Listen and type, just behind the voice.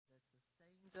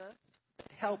us,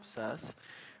 that helps us,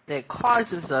 that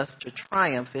causes us to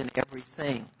triumph in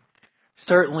everything.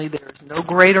 Certainly there is no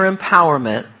greater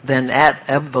empowerment than that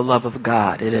of the love of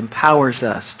God. It empowers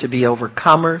us to be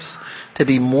overcomers, to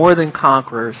be more than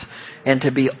conquerors, and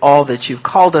to be all that you've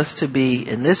called us to be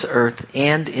in this earth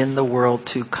and in the world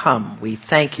to come. We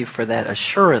thank you for that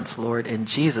assurance, Lord, in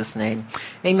Jesus' name.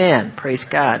 Amen. Praise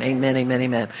God. Amen, amen,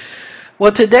 amen.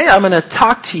 Well, today I'm going to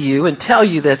talk to you and tell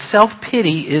you that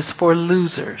self-pity is for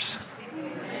losers.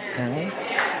 Okay?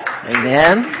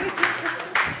 Amen.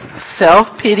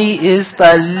 Self-pity is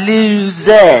for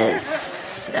losers,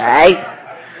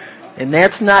 right? And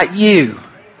that's not you.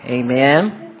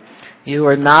 Amen. You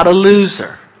are not a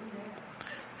loser.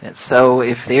 And so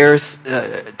if there's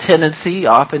a tendency,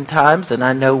 oftentimes, and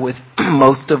I know with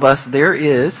most of us there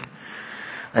is,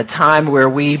 a time where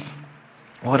we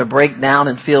want to break down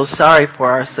and feel sorry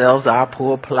for ourselves, our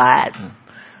poor plight.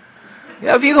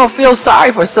 If you're going to feel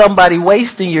sorry for somebody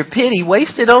wasting your pity,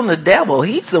 waste it on the devil.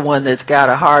 He's the one that's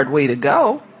got a hard way to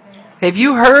go. Have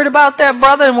you heard about that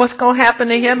brother and what's going to happen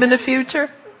to him in the future?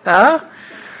 Huh?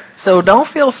 So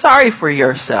don't feel sorry for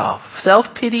yourself.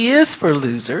 Self-pity is for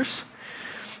losers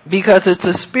because it's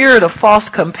a spirit of false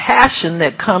compassion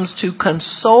that comes to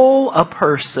console a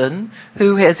person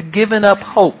who has given up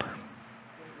hope.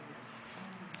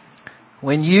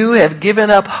 When you have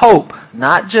given up hope,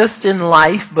 not just in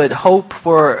life, but hope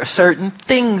for certain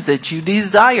things that you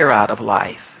desire out of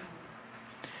life,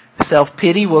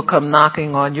 self-pity will come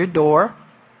knocking on your door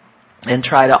and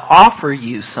try to offer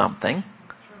you something.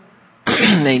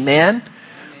 Amen.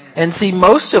 And see,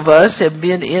 most of us have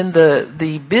been in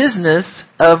the business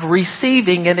of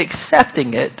receiving and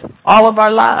accepting it all of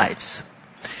our lives.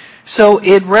 So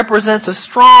it represents a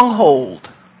stronghold.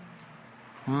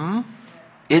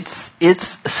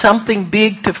 It's something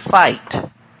big to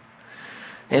fight.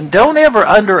 And don't ever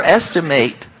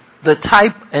underestimate the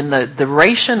type and the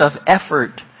duration of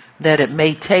effort that it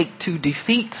may take to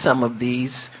defeat some of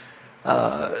these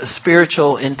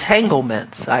spiritual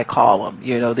entanglements, I call them.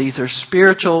 You know, these are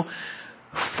spiritual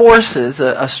forces.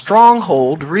 A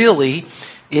stronghold really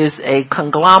is a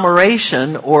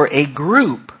conglomeration or a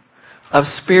group of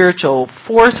spiritual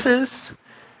forces,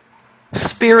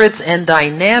 spirits, and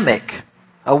dynamic,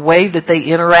 a way that they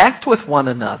interact with one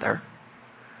another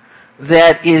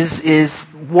that is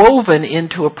woven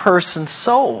into a person's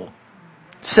soul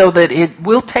so that it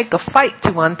will take a fight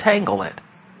to untangle it.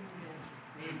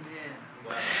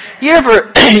 You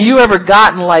ever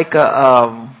gotten like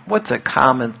what's a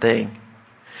common thing?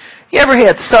 You ever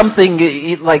had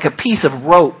something like a piece of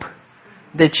rope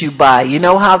that you buy? You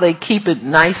know how they keep it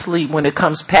nicely when it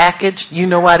comes packaged? You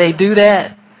know why they do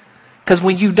that? Because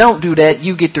when you don't do that,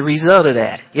 you get the result of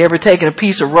that. You ever taken a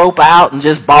piece of rope out and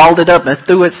just balled it up and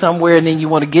threw it somewhere and then you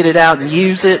want to get it out and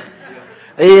use it?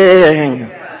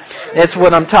 Yeah. That's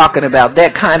what I'm talking about.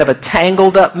 That kind of a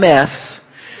tangled up mess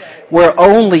where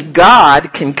only God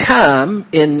can come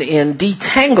and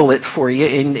detangle it for you.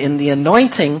 And the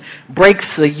anointing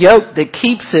breaks the yoke that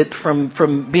keeps it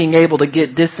from being able to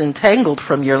get disentangled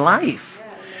from your life.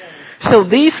 So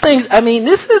these things, I mean,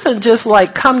 this isn't just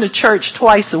like come to church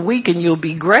twice a week and you'll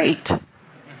be great.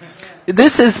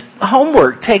 This is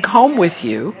homework. Take home with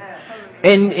you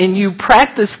and you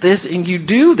practice this and you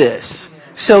do this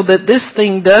so that this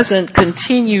thing doesn't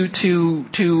continue to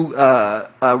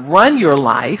run your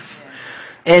life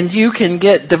and you can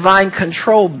get divine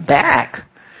control back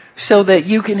so that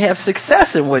you can have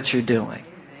success in what you're doing.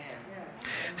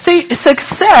 See,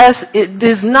 success, it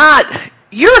does not...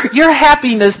 Your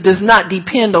happiness does not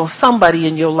depend on somebody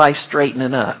in your life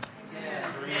straightening up.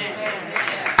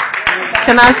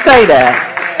 Can I say that?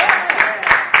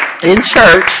 In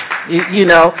church, you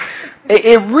know,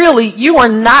 it really, you are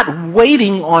not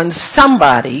waiting on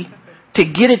somebody to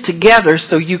get it together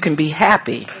so you can be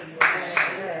happy.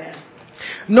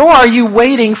 Nor are you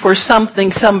waiting for some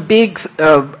big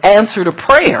answer to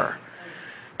prayer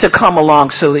to come along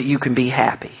so that you can be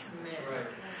happy.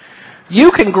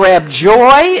 You can grab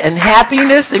joy and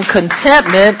happiness and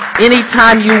contentment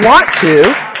anytime you want to.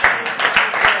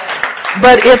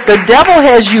 But if the devil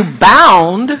has you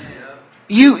bound,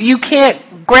 you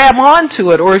can't grab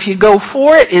onto it. Or if you go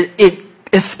for it, it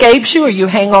escapes you or you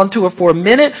hang on to it for a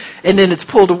minute and then it's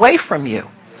pulled away from you.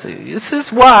 See, this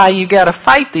is why you got to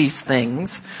fight these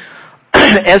things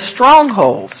as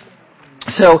strongholds.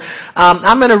 So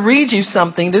I'm going to read you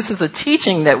something. This is a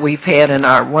teaching that we've had in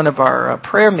one of our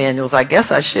prayer manuals. I guess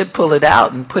I should pull it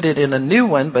out and put it in a new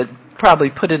one, but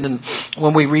probably put it in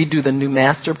when we redo the new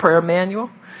master prayer manual.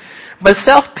 But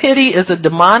self-pity is a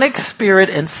demonic spirit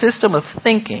and system of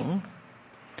thinking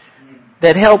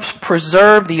that helps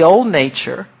preserve the old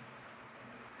nature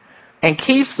and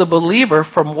keeps the believer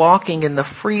from walking in the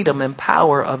freedom and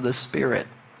power of the Spirit.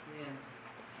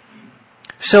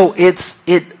 So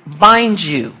it binds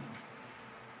you.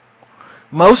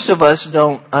 Most of us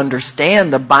don't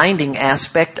understand the binding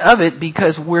aspect of it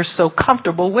because we're so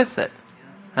comfortable with it.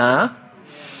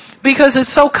 Because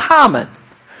it's so common.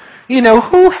 You know,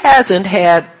 who hasn't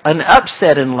had an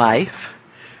upset in life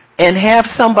and have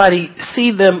somebody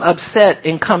see them upset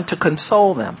and come to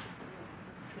console them?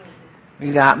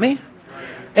 You got me?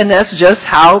 And that's just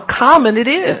how common it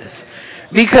is.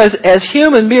 Because as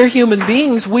mere human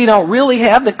beings, we don't really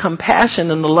have the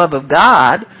compassion and the love of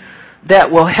God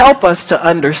that will help us to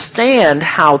understand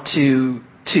how to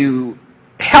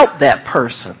help that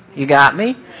person. You got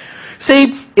me?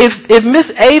 See, if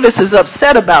Miss Avis is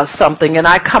upset about something and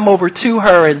I come over to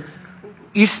her and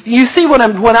you see what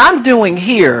I'm doing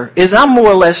here is I'm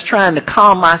more or less trying to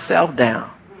calm myself down.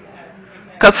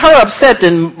 Because her upset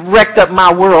then wrecked up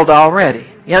my world already.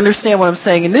 You understand what I'm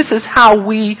saying? And this is how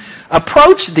we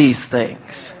approach these things.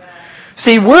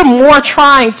 See, we're more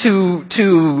trying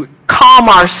to calm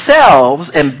ourselves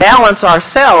and balance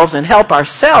ourselves and help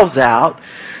ourselves out.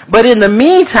 But in the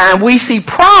meantime, we see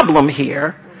problem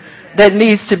here that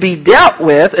needs to be dealt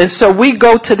with. And so we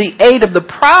go to the aid of the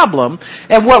problem.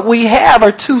 And what we have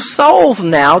are two souls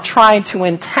now trying to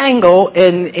entangle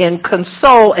and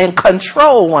console and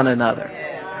control one another.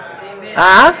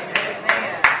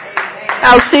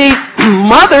 Now see,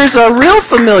 mothers are real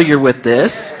familiar with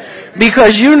this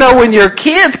because you know when your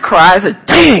kids cry, it's like,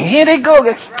 dang, here they go.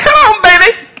 Come on, baby.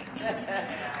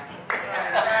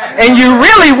 And you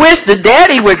really wish the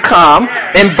daddy would come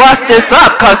and bust this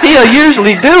up because he'll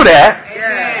usually do that.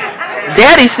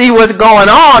 Daddy see what's going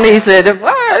on. He said,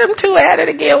 well, them two at it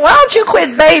again. Why don't you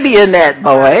quit babying that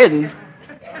boy and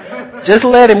just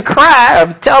let him cry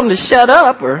or tell him to shut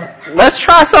up or let's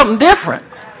try something different.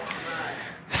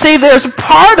 See, there's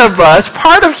part of us,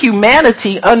 part of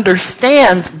humanity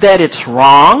understands that it's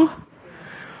wrong,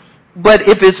 but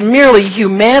if it's merely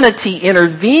humanity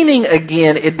intervening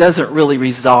again, it doesn't really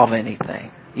resolve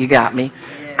anything. You got me?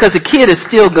 Because the kid is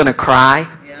still going to cry,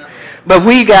 but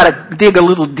we got to dig a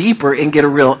little deeper and get a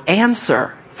real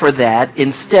answer for that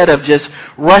instead of just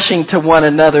rushing to one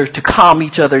another to calm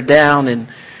each other down and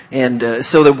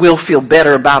so that we'll feel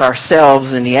better about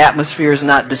ourselves and the atmosphere is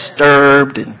not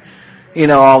disturbed and you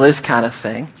know, all this kind of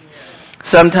thing.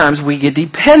 Sometimes we get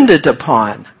dependent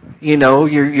upon, you know,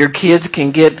 your kids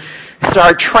can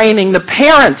start training the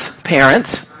parents.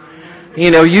 You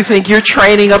know, you think you're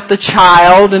training up the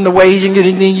child in the ways you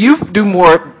do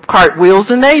more cartwheels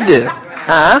than they do.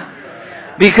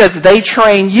 Because they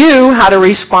train you how to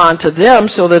respond to them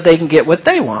so that they can get what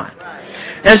they want.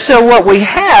 And so what we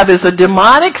have is a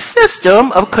demonic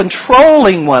system of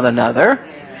controlling one another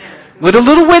with a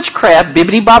little witchcraft,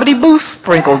 bibbidi-bobbidi-boo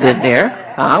sprinkled in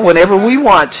there, whenever we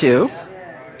want to.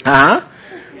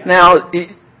 Now, let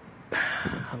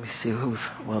me see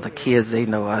the kids, they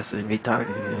know us, and we talk,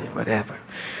 whatever.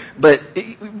 But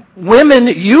women,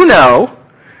 you know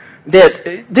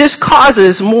that this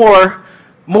causes more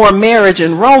marriage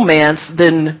and romance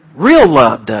than real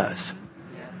love does.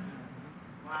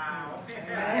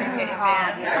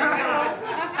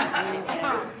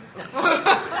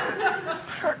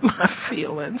 My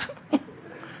feelings. It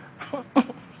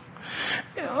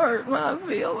hurt my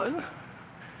feelings.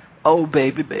 Oh,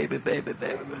 baby.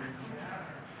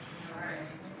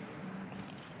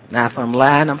 Now, if I'm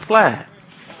lying, I'm flying.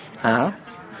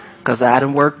 Because I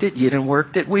done worked it, you done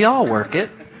worked it, we all work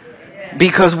it.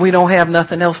 Because we don't have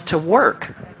nothing else to work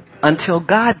until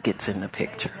God gets in the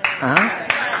picture.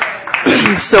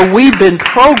 So we've been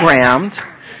programmed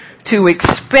to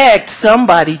expect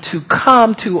somebody to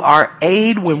come to our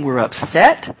aid when we're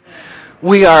upset.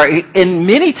 And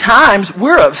many times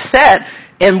we're upset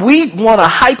and we want to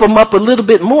hype them up a little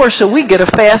bit more so we get a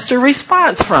faster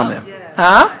response from him.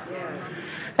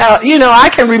 Now, you know, I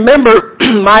can remember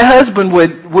my husband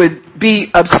would be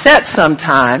upset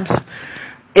sometimes,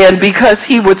 and because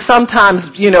he would sometimes,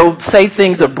 you know, say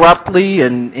things abruptly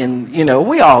and you know,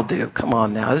 we all do. Come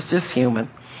on now, it's just human.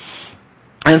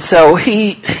 And so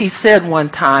he said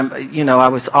one time, you know, I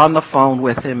was on the phone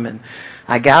with him and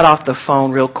I got off the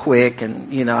phone real quick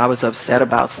and, you know, I was upset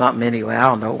about something anyway. I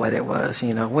don't know what it was.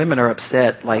 You know, women are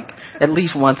upset like at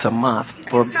least once a month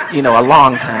for, you know, a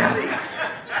long time.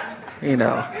 You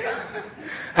know.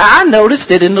 I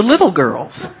noticed it in the little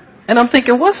girls. And I'm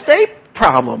thinking, what's their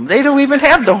problem? They don't even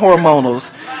have the hormonals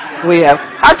we have.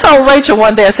 I told Rachel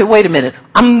one day, I said, wait a minute.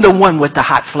 I'm the one with the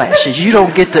hot flashes. You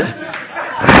don't get the...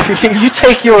 You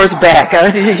take yours back.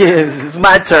 It's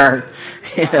my turn,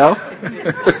 you know.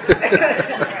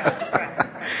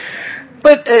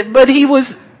 But he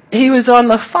was he was on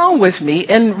the phone with me,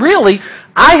 and really,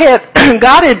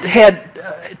 God had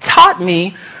taught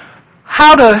me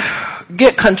how to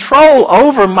get control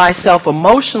over myself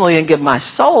emotionally and get my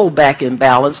soul back in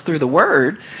balance through the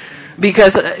Word,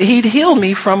 because he'd healed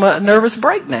me from a nervous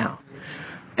breakdown.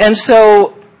 And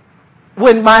so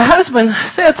when my husband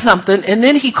said something, and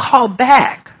then he called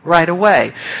back right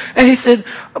away, and he said,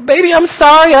 "Baby, I'm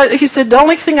sorry." He said, "The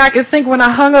only thing I could think when I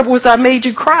hung up was I made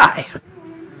you cry."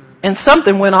 And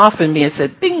something went off in me and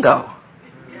said, "Bingo."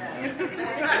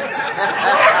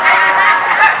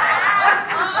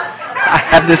 I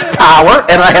have this power,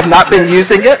 and I have not been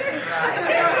using it.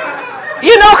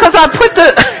 You know, because I put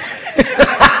the...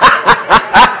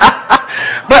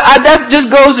 But that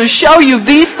just goes to show you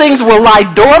these things will lie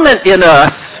dormant in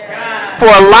us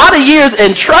for a lot of years.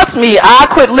 And trust me,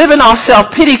 I quit living off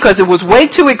self-pity because it was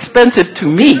way too expensive to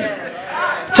me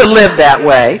to live that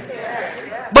way.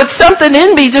 But something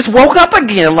in me just woke up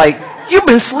again, like, you've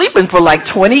been sleeping for like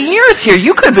 20 years here.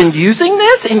 You could have been using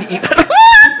this. And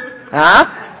huh?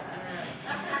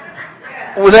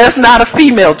 Well, that's not a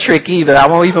female trick either. I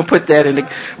won't even put that in the...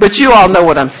 But you all know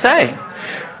what I'm saying.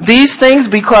 These things,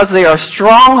 because they are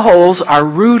strongholds, are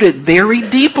rooted very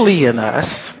deeply in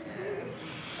us.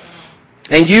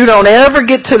 And you don't ever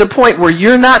get to the point where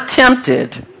you're not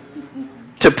tempted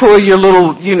to pull your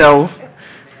little,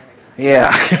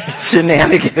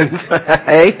 shenanigans.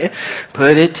 Hey,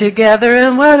 put it together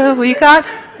and what have we got?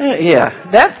 Yeah,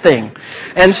 that thing.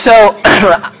 And so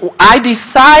I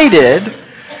decided...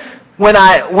 When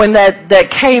that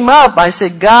came up, I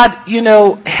said, God,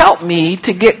 help me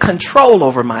to get control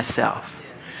over myself.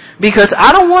 Because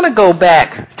I don't want to go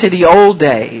back to the old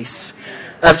days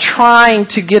of trying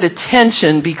to get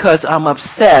attention because I'm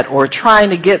upset, or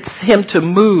trying to get him to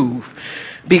move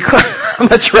because I'd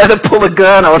much rather pull a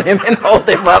gun on him and hold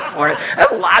him up for it.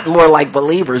 That's a lot more like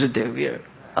believers do.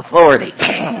 Authority.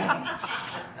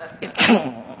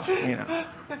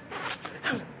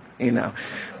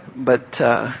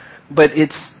 But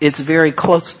it's very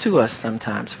close to us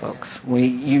sometimes, folks.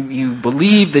 You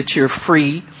believe that you're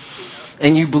free,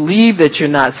 and you believe that you're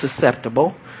not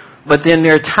susceptible, but then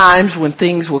there are times when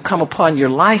things will come upon your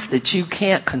life that you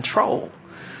can't control.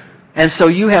 And so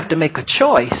you have to make a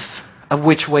choice of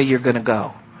which way you're going to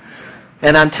go.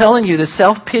 And I'm telling you, the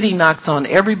self-pity knocks on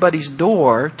everybody's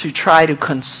door to try to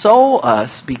console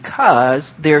us,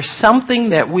 because there's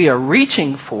something that we are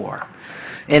reaching for.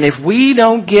 And if we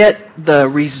don't get the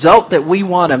result that we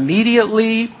want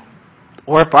immediately,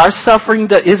 or if our suffering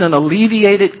isn't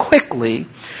alleviated quickly,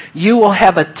 you will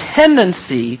have a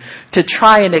tendency to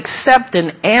try and accept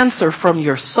an answer from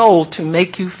your soul to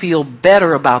make you feel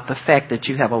better about the fact that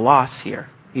you have a loss here.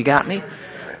 You got me?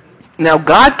 Now,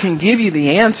 God can give you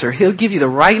the answer. He'll give you the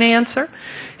right answer.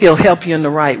 He'll help you in the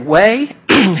right way.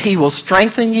 He will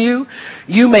strengthen you.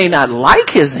 You may not like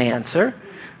His answer,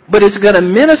 but it's going to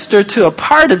minister to a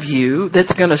part of you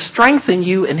that's going to strengthen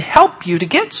you and help you to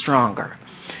get stronger,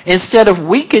 instead of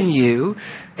weaken you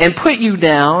and put you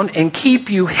down and keep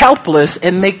you helpless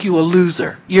and make you a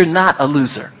loser. You're not a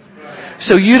loser.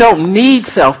 So you don't need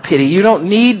self-pity. You don't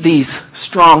need these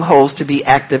strongholds to be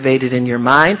activated in your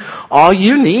mind. All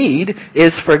you need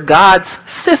is for God's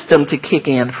system to kick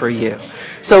in for you.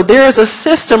 So there is a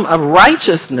system of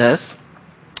righteousness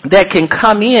that can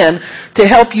come in to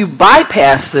help you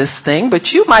bypass this thing,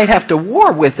 but you might have to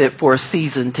war with it for a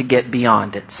season to get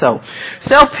beyond it. So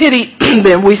self-pity,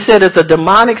 then we said, is a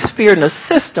demonic spirit and a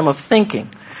system of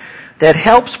thinking that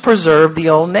helps preserve the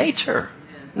old nature.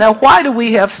 Now, why do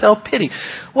we have self-pity?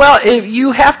 Well,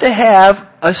 you have to have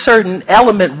a certain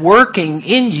element working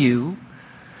in you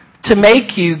to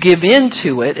make you give in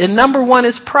to it, and number one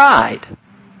is pride.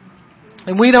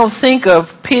 And we don't think of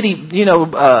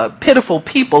pitiful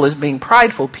people as being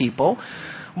prideful people,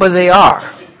 but they are.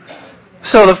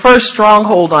 So the first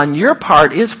stronghold on your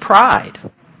part is pride.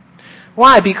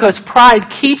 Why? Because pride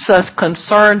keeps us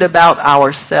concerned about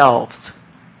ourselves.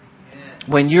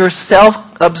 When you're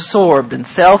self-absorbed and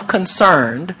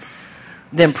self-concerned,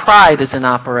 then pride is in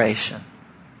operation.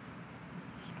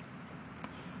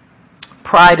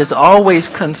 Pride is always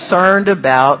concerned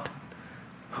about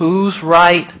who's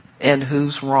right and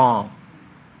who's wrong,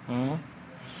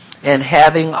 and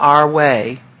having our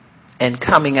way and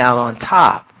coming out on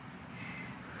top.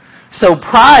 So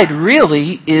pride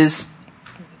really is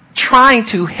trying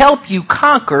to help you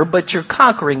conquer, but you're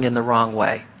conquering in the wrong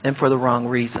way and for the wrong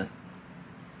reason.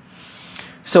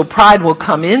 So pride will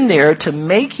come in there to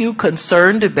make you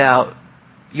concerned about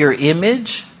your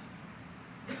image,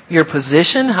 your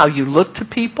position, how you look to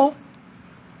people.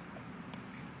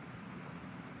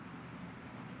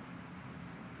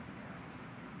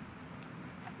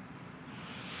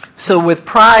 So with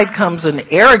pride comes an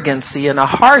arrogancy and a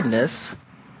hardness.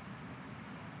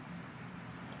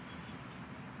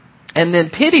 And then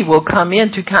pity will come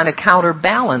in to kind of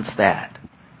counterbalance that.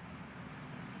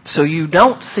 So you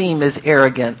don't seem as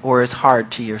arrogant or as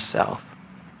hard to yourself.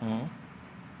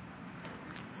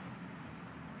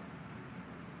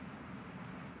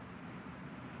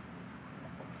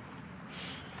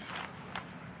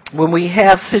 When we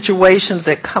have situations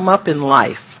that come up in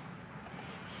life,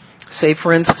 say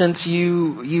for instance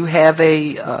you have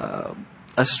a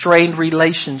strained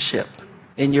relationship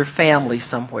in your family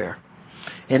somewhere,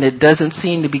 and it doesn't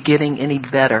seem to be getting any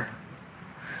better.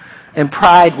 And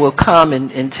pride will come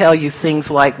and tell you things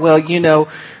like, well,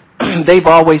 they've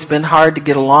always been hard to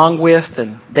get along with,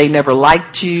 and they never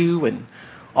liked you, and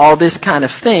all this kind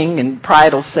of thing. And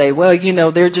pride will say, well,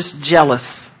 they're just jealous.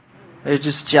 They're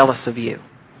just jealous of you.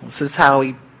 This is how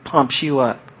he pumps you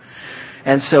up.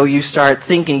 And so you start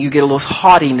thinking, you get a little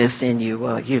haughtiness in you.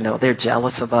 Well, they're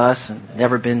jealous of us and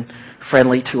never been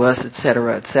friendly to us, et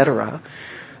cetera, et cetera.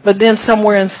 But then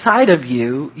somewhere inside of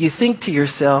you, you think to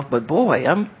yourself, but boy,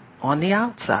 I'm on the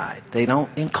outside. They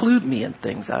don't include me in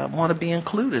things. I want to be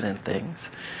included in things.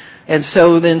 And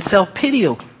so then self-pity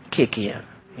will kick in,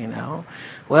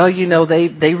 Well,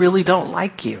 they really don't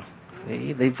like you.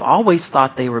 They've always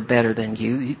thought they were better than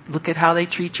you. Look at how they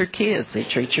treat your kids. They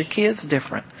treat your kids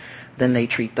different than they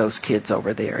treat those kids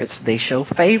over there. They show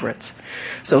favorites.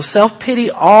 So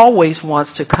self-pity always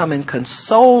wants to come and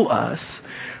console us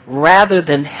rather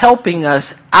than helping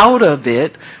us out of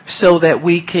it so that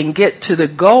we can get to the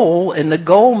goal, and the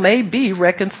goal may be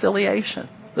reconciliation.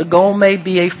 The goal may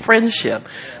be a friendship.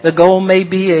 The goal may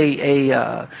be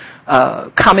a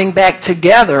coming back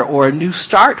together or a new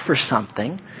start for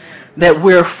something that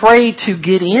we're afraid to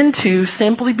get into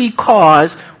simply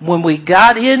because when we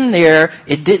got in there,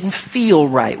 it didn't feel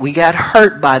right. We got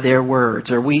hurt by their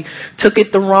words, or we took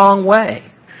it the wrong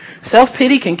way.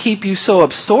 Self-pity can keep you so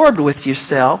absorbed with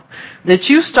yourself that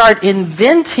you start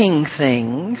inventing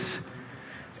things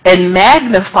and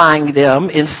magnifying them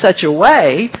in such a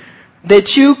way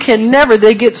that you can never,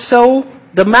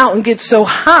 the mountain gets so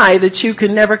high that you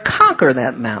can never conquer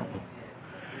that mountain.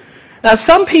 Now,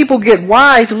 some people get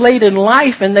wise late in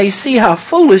life and they see how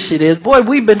foolish it is. Boy,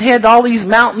 we've had all these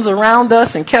mountains around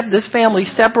us and kept this family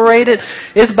separated.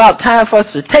 It's about time for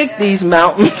us to take these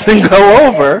mountains and go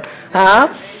over,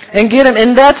 and get them.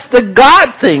 And that's the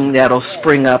God thing that'll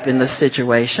spring up in the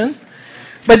situation.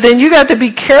 But then you got to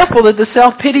be careful that the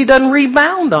self-pity doesn't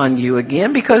rebound on you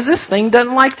again, because this thing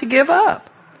doesn't like to give up.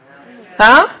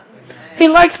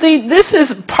 This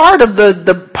is part of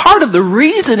the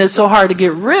reason it's so hard to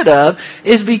get rid of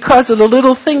is because of the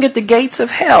little thing at the gates of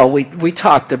hell we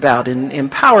talked about in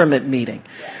empowerment meeting.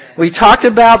 We talked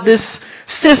about this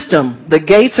system, the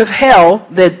gates of hell,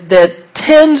 that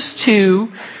tends to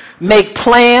make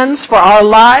plans for our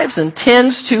lives and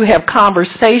tends to have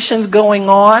conversations going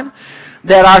on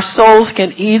that our souls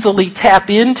can easily tap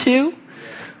into.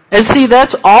 And see,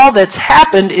 that's all that's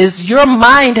happened is your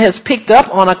mind has picked up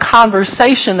on a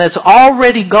conversation that's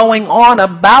already going on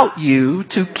about you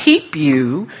to keep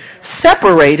you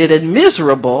separated and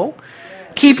miserable,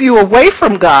 keep you away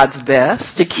from God's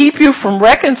best, to keep you from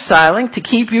reconciling, to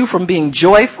keep you from being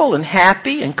joyful and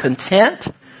happy and content.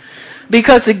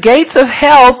 Because the gates of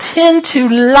hell tend to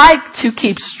like to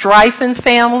keep strife in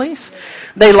families.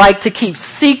 They like to keep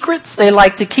secrets. They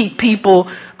like to keep people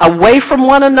away from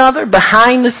one another,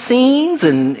 behind the scenes,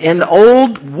 and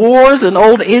old wars and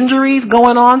old injuries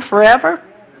going on forever.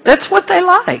 That's what they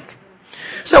like.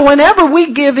 So whenever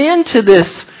we give in to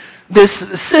this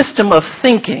system of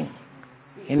thinking,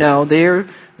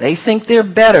 they think they're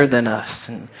better than us,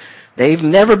 and they've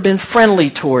never been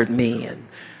friendly toward me, and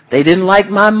they didn't like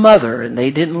my mother, and they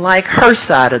didn't like her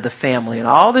side of the family, and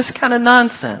all this kind of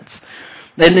nonsense.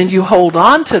 And then you hold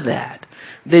on to that,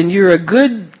 then you're a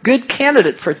good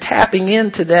candidate for tapping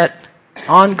into that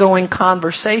ongoing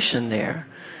conversation there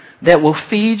that will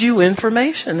feed you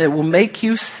information, that will make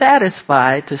you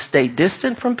satisfied to stay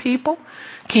distant from people,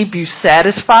 keep you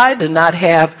satisfied to not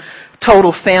have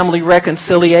total family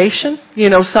reconciliation.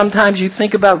 Sometimes you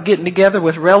think about getting together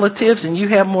with relatives and you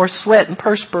have more sweat and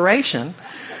perspiration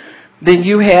than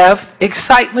you have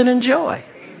excitement and joy.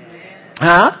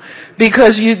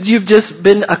 Because you've just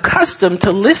been accustomed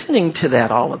to listening to that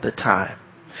all of the time.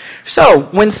 So,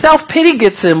 when self-pity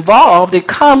gets involved, it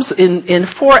comes in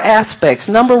four aspects.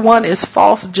 Number one is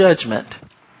false judgment,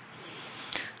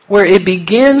 where it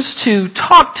begins to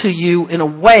talk to you in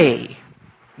a way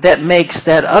that makes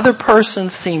that other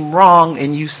person seem wrong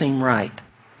and you seem right.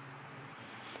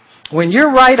 When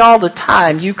you're right all the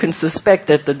time, you can suspect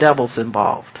that the devil's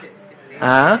involved.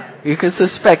 You can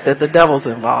suspect that the devil's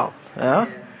involved.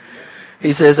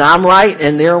 He says, I'm right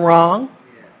and they're wrong.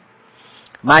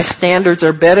 My standards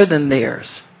are better than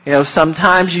theirs.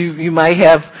 Sometimes you might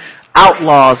have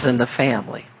outlaws in the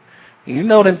family. You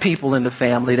know them people in the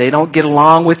family. They don't get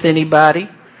along with anybody.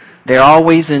 They're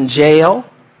always in jail.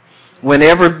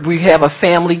 Whenever we have a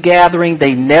family gathering,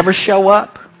 they never show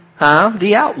up.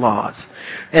 The outlaws.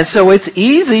 And so it's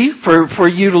easy for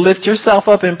you to lift yourself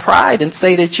up in pride and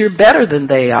say that you're better than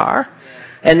they are.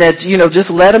 And that, just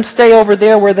let them stay over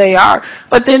there where they are.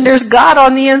 But then there's God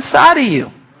on the inside of you.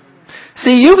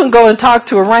 See, you can go and talk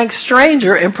to a rank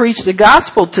stranger and preach the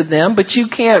gospel to them, but you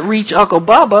can't reach Uncle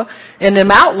Bubba and them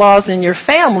outlaws in your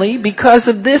family because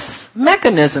of this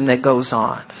mechanism that goes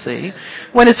on. See?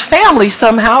 When it's family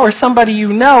somehow or somebody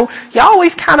you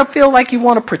always kind of feel like you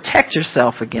want to protect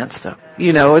yourself against them.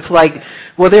 It's like,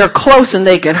 well, they're close and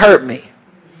they can hurt me.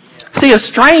 See, a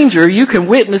stranger, you can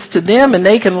witness to them and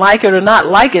they can like it or not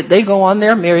like it. They go on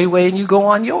their merry way and you go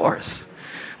on yours.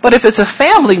 But if it's a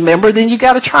family member, then you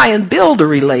got to try and build a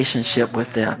relationship with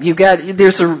them.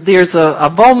 There's a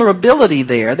vulnerability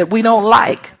there that we don't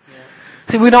like.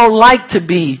 See, we don't like to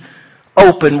be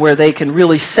open where they can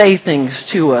really say things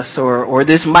to us or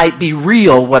this might be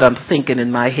real, what I'm thinking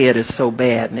in my head is so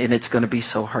bad and it's going to be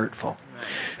so hurtful.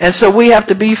 And so we have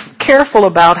to be careful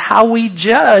about how we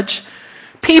judge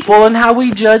people and how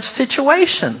we judge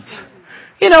situations.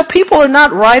 People are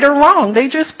not right or wrong. They're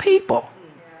just people.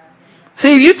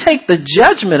 See, you take the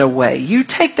judgment away. You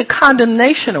take the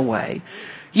condemnation away.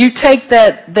 You take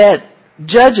that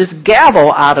judge's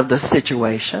gavel out of the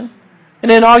situation.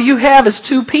 And then all you have is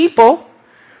two people.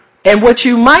 And what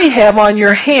you might have on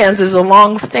your hands is a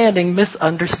long-standing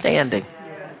misunderstanding.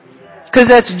 Because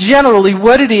that's generally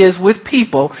what it is with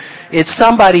people. It's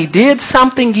somebody did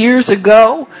something years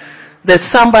ago that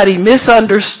somebody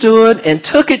misunderstood and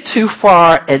took it too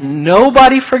far and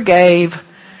nobody forgave.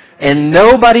 And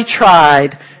nobody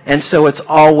tried, and so it's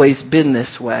always been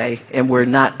this way, and we're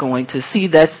not going to see.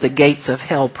 That's the gates of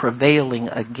hell prevailing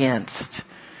against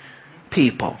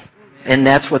people. And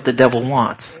that's what the devil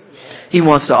wants. He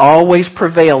wants to always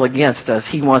prevail against us.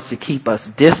 He wants to keep us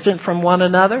distant from one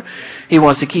another. He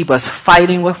wants to keep us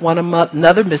fighting with one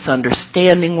another,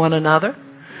 misunderstanding one another.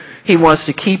 He wants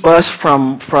to keep us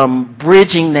from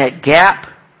bridging that gap,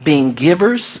 being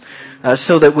givers,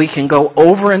 so that we can go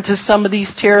over into some of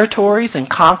these territories and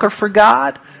conquer for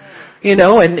God,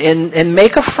 and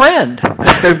make a friend,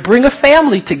 bring a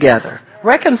family together,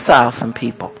 reconcile some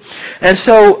people. And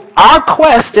so our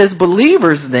quest as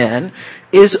believers then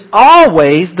is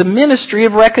always the ministry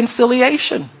of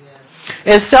reconciliation.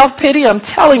 And self-pity, I'm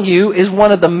telling you, is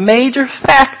one of the major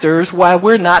factors why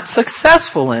we're not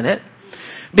successful in it,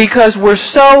 because we're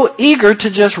so eager to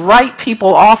just write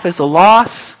people off as a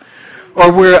loss, or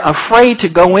we're afraid to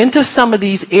go into some of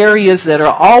these areas that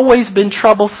are always been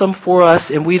troublesome for us,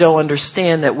 and we don't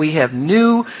understand that we have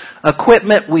new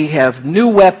equipment, we have new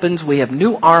weapons, we have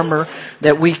new armor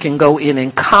that we can go in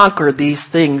and conquer these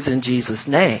things in Jesus'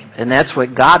 name. And that's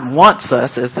what God wants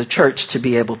us as the church to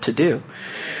be able to do.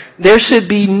 There should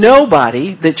be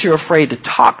nobody that you're afraid to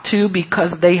talk to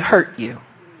because they hurt you.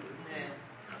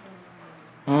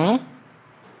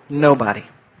 Nobody.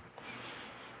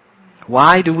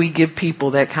 Why do we give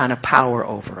people that kind of power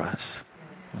over us?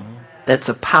 That's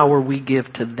a power we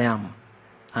give to them.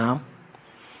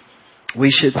 We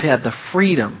should have the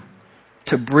freedom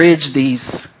to bridge these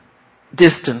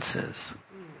distances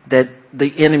that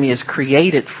the enemy has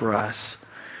created for us.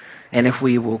 And if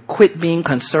we will quit being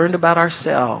concerned about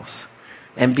ourselves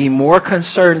and be more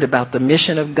concerned about the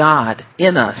mission of God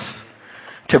in us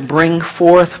to bring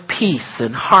forth peace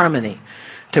and harmony,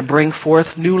 to bring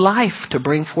forth new life, to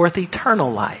bring forth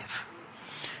eternal life.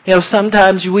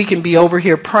 Sometimes we can be over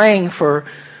here praying for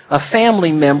a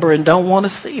family member and don't want to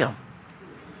see them.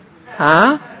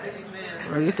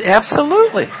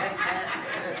 Absolutely.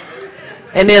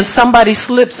 And then somebody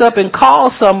slips up and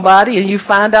calls somebody and you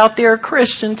find out they're a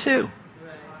Christian too.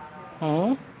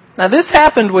 Now this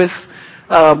happened with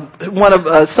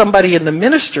somebody in the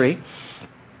ministry.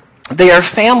 Their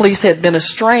families had been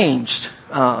estranged.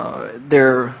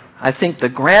 I think the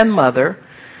grandmother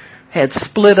had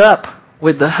split up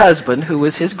with the husband, who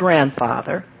was his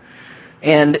grandfather,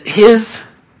 and his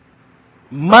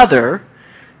mother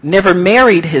never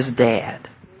married his dad.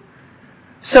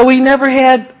 So he never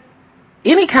had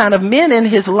any kind of men in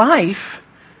his life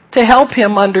to help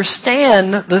him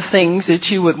understand the things that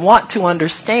you would want to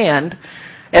understand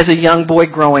as a young boy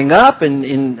growing up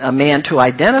and a man to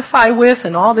identify with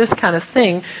and all this kind of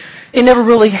thing. He never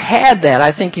really had that.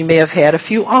 I think he may have had a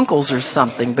few uncles or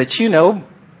something, but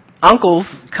Uncles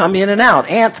come in and out.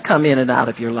 Aunts come in and out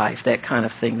of your life, that kind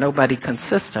of thing. Nobody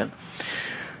consistent.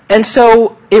 And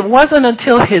so it wasn't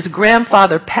until his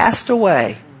grandfather passed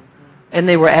away and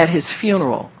they were at his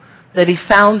funeral that he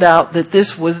found out that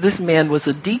this man was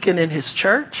a deacon in his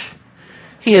church.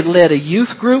 He had led a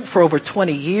youth group for over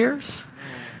 20 years.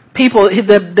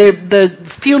 The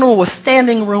funeral was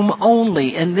standing room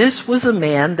only, and this was a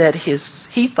man that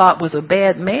he thought was a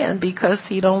bad man because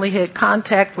he'd only had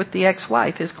contact with the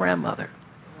ex-wife, his grandmother.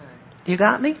 You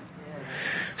got me?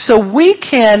 So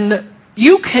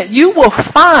you will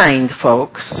find,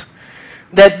 folks,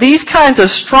 that these kinds of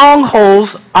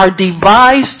strongholds are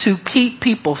devised to keep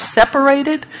people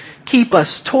separated, keep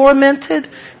us tormented,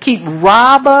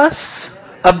 rob us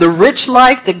of the rich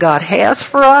life that God has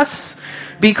for us,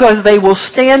 because they will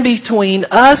stand between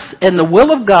us and the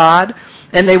will of God,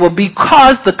 and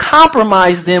because the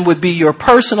compromise then would be your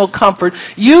personal comfort.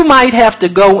 You might have to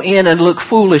go in and look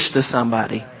foolish to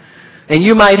somebody, and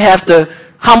you might have to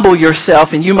humble yourself,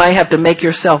 and you might have to make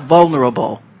yourself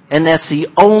vulnerable. And that's the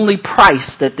only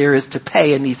price that there is to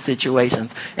pay in these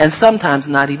situations. And sometimes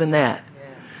not even that.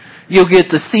 You'll get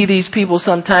to see these people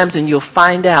sometimes and you'll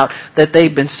find out that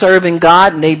they've been serving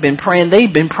God and they've been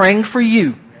praying for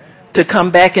you to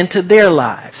come back into their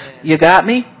lives. You got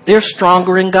me? They're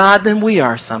stronger in God than we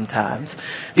are sometimes,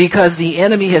 because the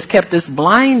enemy has kept us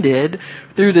blinded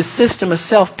through the system of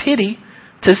self-pity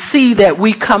to see that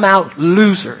we come out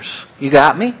losers. You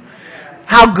got me?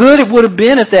 How good it would have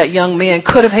been if that young man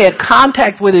could have had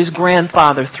contact with his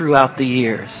grandfather throughout the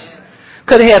years.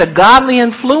 Could have had a godly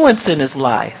influence in his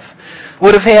life.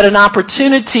 Would have had an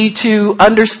opportunity to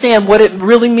understand what it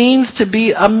really means to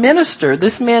be a minister.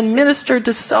 This man ministered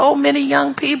to so many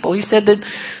young people. He said that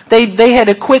they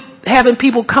had to quit having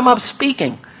people come up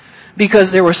speaking because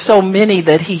there were so many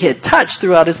that he had touched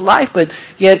throughout his life. But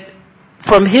yet,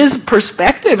 from his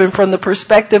perspective and from the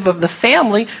perspective of the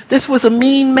family, this was a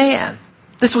mean man.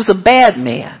 This was a bad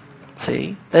man.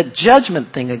 See, that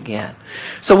judgment thing again.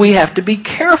 So we have to be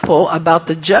careful about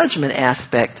the judgment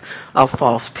aspect of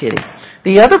false pity.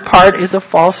 The other part is a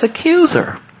false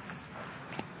accuser.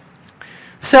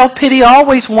 Self-pity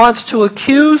always wants to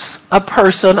accuse a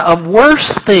person of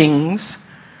worse things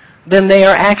than they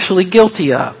are actually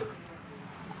guilty of.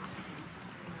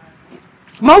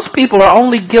 Most people are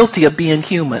only guilty of being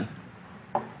human.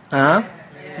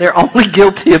 They're only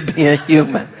guilty of being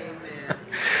human.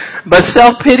 But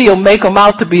self-pity will make them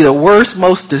out to be the worst,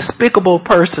 most despicable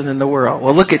person in the world.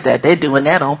 Well, look at that. They're doing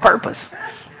that on purpose.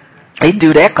 They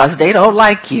do that because they don't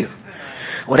like you.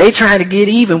 Well, they trying to get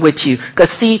even with you.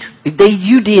 Because, see,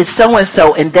 you did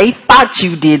so-and-so, and they thought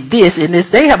you did this and this.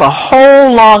 They have a whole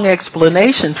long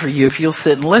explanation for you if you'll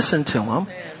sit and listen to them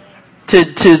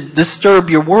to disturb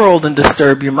your world and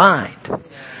disturb your mind.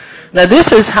 Now,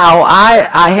 this is how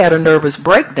I had a nervous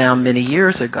breakdown many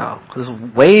years ago. It was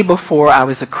way before I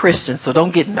was a Christian, so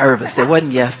don't get nervous. It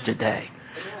wasn't yesterday.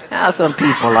 Now, some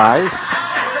people are.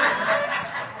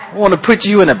 I want to put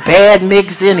you in a bad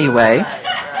mix anyway.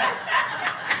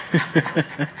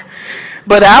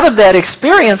 But out of that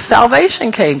experience,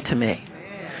 salvation came to me.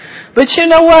 But you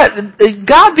know what?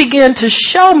 God began to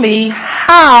show me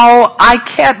how I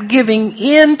kept giving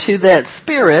in to that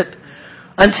spirit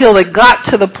until it got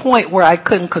to the point where I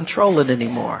couldn't control it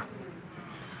anymore.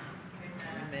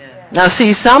 Amen. Now,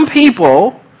 see, some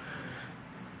people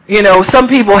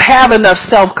have enough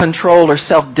self-control or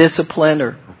self-discipline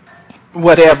or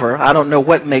whatever. I don't know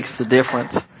what makes the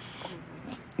difference.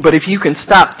 But if you can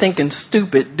stop thinking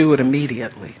stupid, do it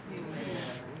immediately.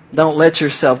 Don't let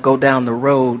yourself go down the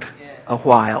road a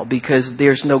while, because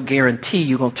there's no guarantee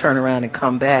you're going to turn around and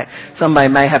come back. Somebody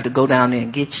might have to go down there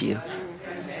and get you.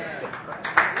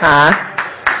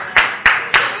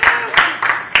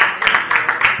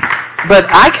 But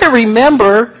I can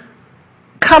remember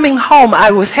coming home. I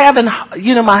was having,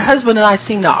 my husband and I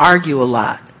seem to argue a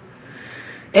lot.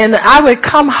 And I would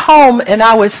come home and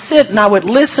I would sit and I would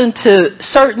listen to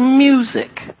certain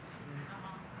music.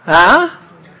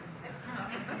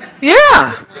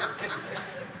 Yeah.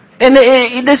 And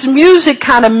this music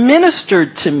kind of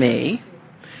ministered to me.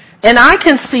 And I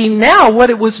can see now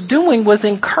what it was doing was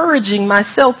encouraging my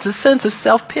sense of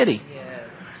self-pity.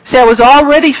 See, I was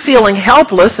already feeling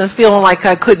helpless and feeling like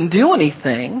I couldn't do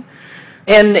anything.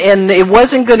 And it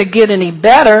wasn't going to get any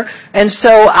better. And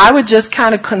so I would just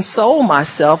kind of console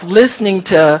myself listening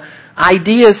to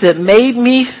ideas that made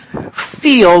me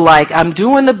feel like I'm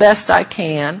doing the best I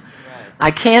can. I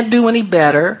can't do any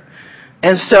better.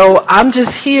 And so I'm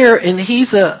just here, and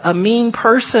he's a mean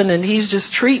person, and he's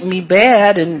just treating me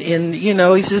bad, and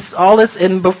he's just all this.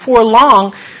 And before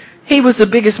long, he was the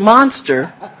biggest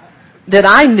monster that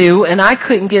I knew, and I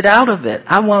couldn't get out of it.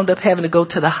 I wound up having to go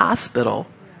to the hospital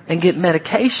and get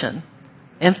medication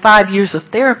and 5 years of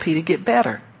therapy to get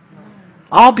better.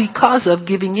 All because of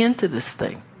giving in to this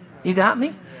thing. You got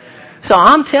me? So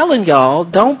I'm telling y'all,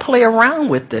 don't play around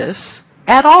with this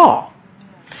at all.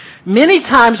 Many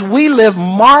times we live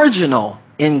marginal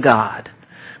in God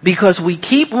because we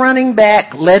keep running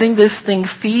back, letting this thing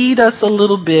feed us a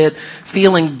little bit,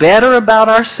 feeling better about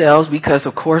ourselves because,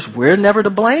 of course, we're never to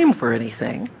blame for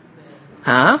anything.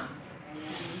 Huh?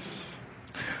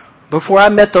 Before I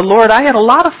met the Lord, I had a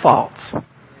lot of faults.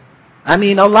 I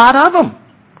mean, a lot of them.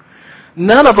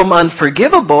 None of them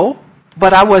unforgivable,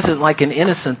 but I wasn't like an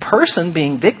innocent person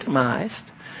being victimized.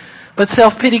 But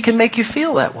self-pity can make you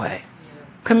feel that way.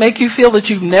 Can make you feel that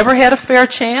you've never had a fair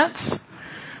chance,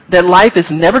 that life is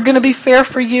never going to be fair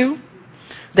for you,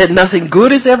 that nothing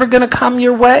good is ever going to come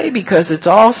your way because it's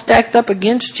all stacked up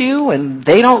against you and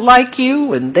they don't like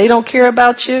you and they don't care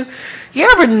about you. You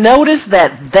ever notice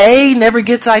that they never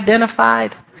gets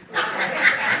identified?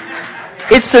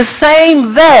 It's the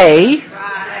same they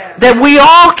that we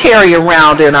all carry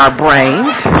around in our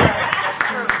brains.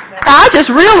 I just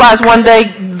realized one day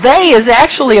they is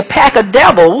actually a pack of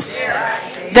devils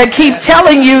that keep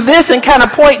telling you this and kind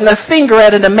of pointing the finger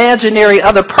at an imaginary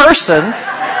other person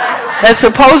that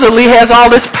supposedly has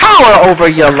all this power over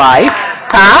your life.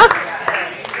 Huh?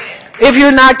 If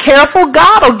you're not careful,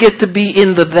 God will get to be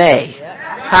in the they.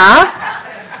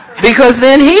 Huh? Because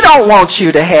then he don't want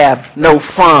you to have no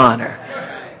fun or,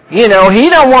 he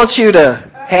don't want you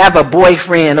to have a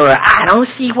boyfriend, or I don't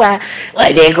see why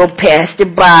they go past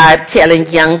the bar telling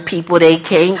young people they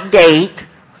can't date.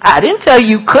 I didn't tell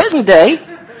you couldn't date.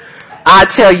 I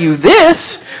tell you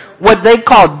this, what they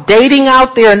call dating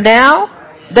out there now,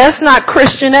 that's not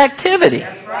Christian activity.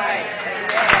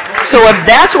 So if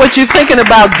that's what you're thinking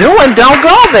about doing, don't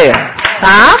go there.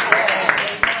 Huh?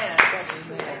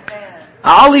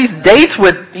 All these dates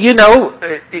with,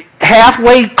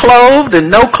 halfway clothed and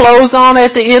no clothes on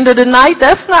at the end of the night,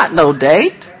 that's not no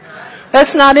date.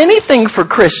 That's not anything for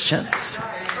Christians.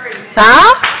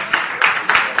 Huh?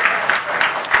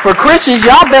 For Christians,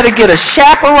 y'all better get a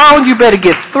chaperone, you better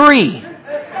get 3.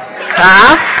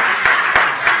 Huh?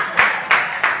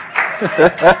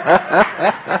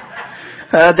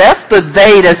 That's the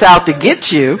they that's out to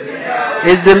get you,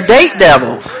 is them date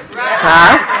devils.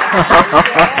 Huh?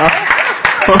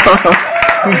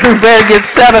 You better get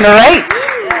 7 or 8.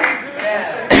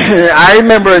 I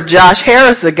remember Josh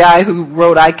Harris, the guy who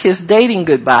wrote I Kissed Dating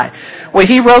Goodbye. When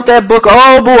he wrote that book,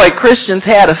 oh boy, Christians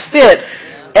had a fit.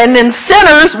 And then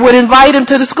sinners would invite him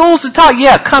to the schools to talk.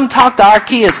 Yeah, come talk to our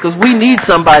kids because we need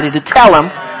somebody to tell them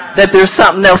that there's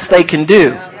something else they can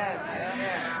do.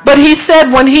 But he said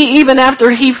even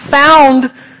after he found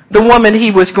the woman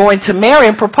he was going to marry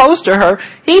and proposed to her,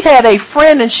 he had a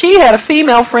friend and she had a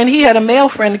female friend. He had a male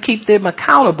friend to keep them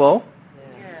accountable.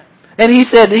 And he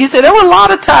said there were a lot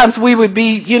of times we would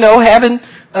be, having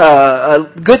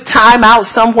a good time out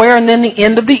somewhere, and then the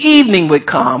end of the evening would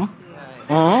come.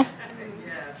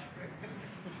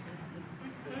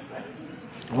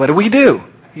 What do we do?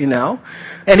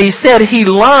 And he said he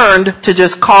learned to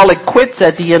just call it quits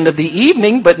at the end of the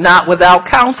evening, but not without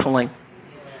counseling.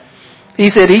 He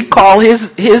said he'd call his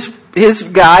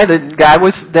guy, the guy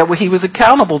that he was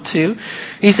accountable to.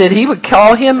 He said he would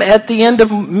call him at the end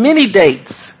of many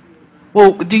dates.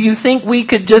 Well, do you think we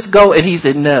could just go? And he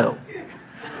said, no.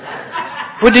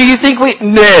 Well, do you think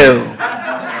no.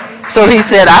 So he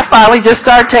said, I finally just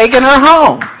started taking her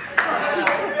home.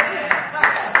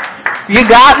 You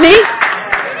got me?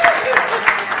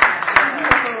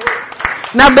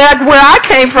 Now, back where I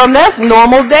came from, that's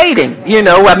normal dating.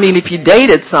 If you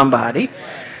dated somebody,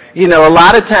 a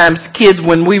lot of times kids,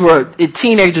 when we were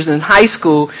teenagers in high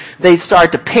school, they'd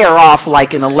start to pair off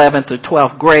like in 11th or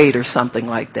 12th grade or something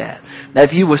like that. Now,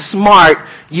 if you were smart,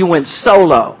 you went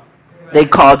solo. They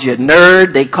called you a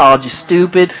nerd, they called you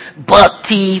stupid, buck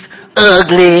teeth,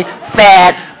 ugly,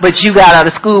 fat, but you got out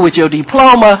of school with your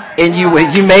diploma and you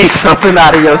made something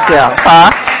out of yourself, huh?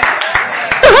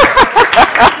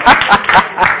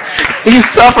 You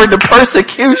suffered the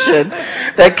persecution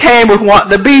that came with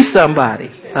wanting to be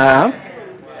somebody.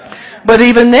 But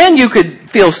even then you could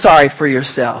feel sorry for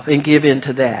yourself and give in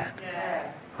to that.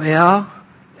 Well,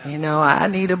 I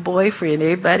need a boyfriend.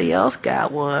 Everybody else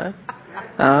got one.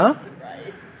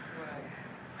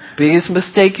 Biggest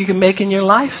mistake you can make in your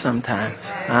life sometimes.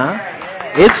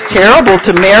 It's terrible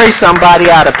to marry somebody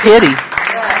out of pity.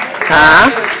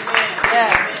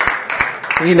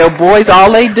 Boys,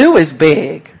 all they do is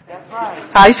beg.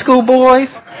 High school boys.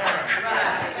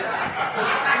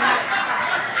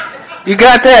 You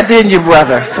got that, didn't you,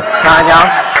 brothers?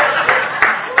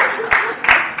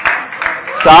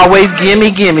 It's always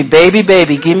gimme, gimme, baby,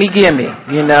 baby, gimme, gimme.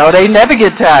 You know, they never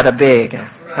get tired of begging.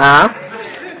 Huh?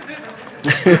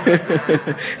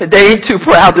 They ain't too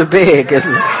proud to beg.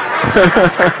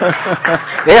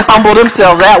 They humble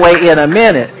themselves that way in a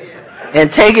minute and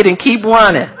take it and keep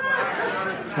running.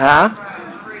 Huh?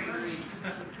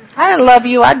 I didn't love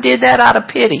you. I did that out of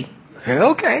pity.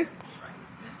 Okay.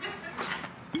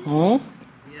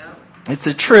 It's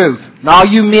the truth. And all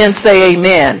you men say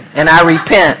amen, and I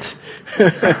repent.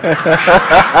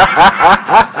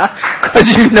 Because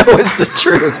you know it's the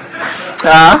truth.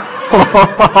 Huh?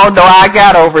 Oh, no, I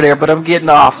got over there, but I'm getting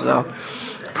off, so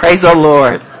praise the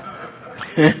Lord.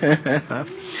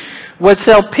 What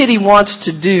self-pity wants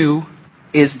to do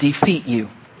is defeat you,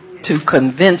 to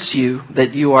convince you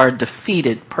that you are a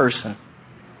defeated person.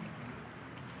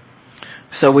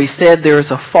 So we said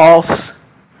there's a false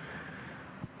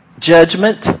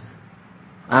judgment.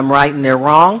 I'm right and they're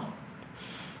wrong.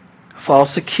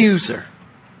 False accuser.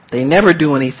 They never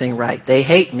do anything right. They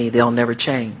hate me. They'll never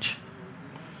change.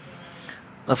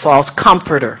 A false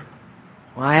comforter.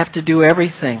 Well, I have to do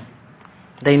everything.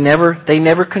 They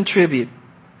never contribute.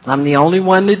 I'm the only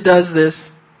one that does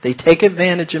this. They take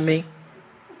advantage of me.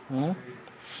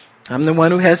 I'm the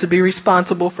one who has to be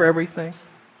responsible for everything.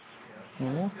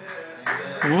 Well,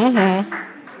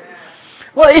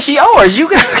 it's yours.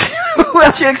 Who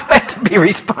else you expect to be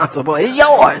responsible? It's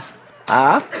yours.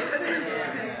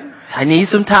 I need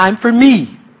some time for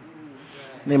me.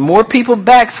 Then more people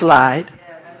backslide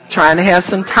trying to have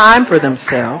some time for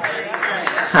themselves.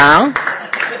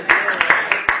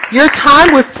 Your time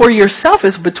for yourself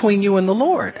is between you and the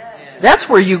Lord. That's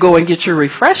where you go and get your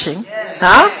refreshing.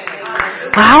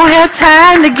 I don't have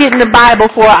time to get in the Bible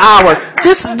for an hour.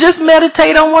 Just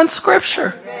meditate on one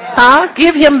scripture.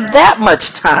 Give him that much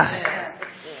time.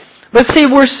 But see,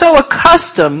 we're so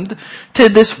accustomed to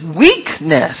this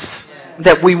weakness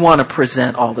that we want to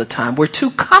present all the time. We're too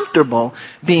comfortable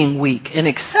being weak and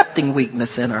accepting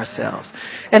weakness in ourselves.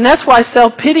 And that's why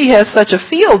self-pity has such a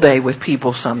field day with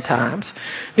people sometimes,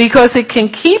 because it can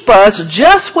keep us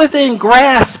just within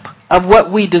grasp of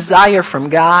what we desire from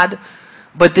God,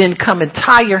 but then come and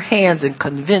tie your hands and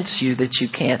convince you that you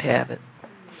can't have it.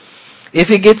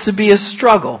 If it gets to be a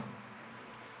struggle,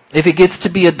 if it gets to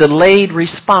be a delayed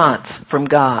response from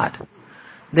God,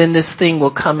 then this thing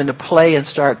will come into play and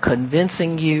start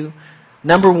convincing you.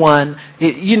 Number one,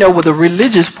 with the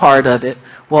religious part of it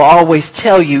will always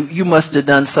tell you, you must have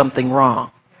done something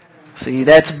wrong. See,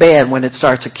 that's bad when it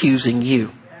starts accusing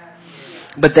you.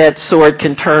 But that sword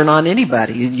can turn on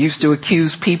anybody. It used to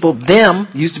accuse people, them,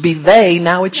 used to be they,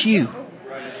 now it's you.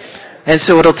 And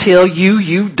so it'll tell you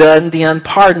you've done the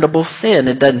unpardonable sin.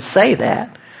 It doesn't say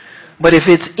that. But if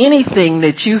it's anything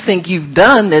that you think you've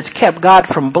done that's kept God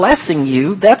from blessing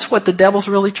you, that's what the devil's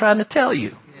really trying to tell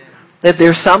you. That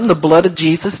there's something the blood of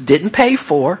Jesus didn't pay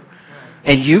for,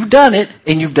 and you've done it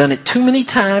too many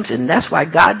times, and that's why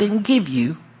God didn't give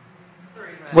you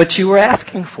what you were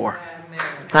asking for.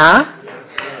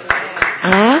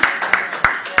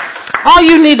 All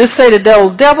you need to say to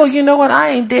the devil, you know what,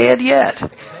 I ain't dead yet.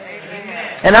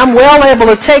 And I'm well able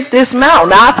to take this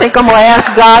mountain. Now I think I'm going to ask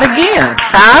God again.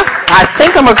 I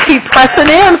think I'm going to keep pressing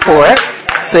in for it.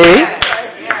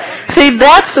 See,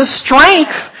 that's the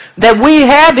strength that we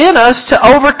have in us to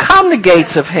overcome the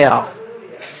gates of hell.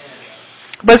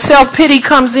 But self-pity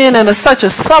comes in such a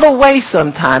subtle way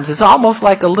sometimes. It's almost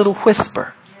like a little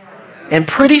whisper. And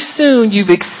pretty soon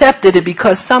you've accepted it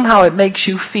because somehow it makes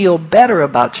you feel better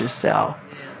about yourself.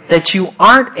 That you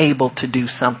aren't able to do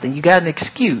something. You got an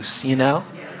excuse,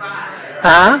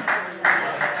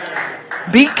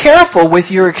 Be careful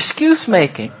with your excuse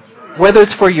making. Whether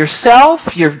it's for yourself,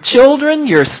 your children,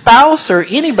 your spouse, or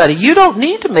anybody. You don't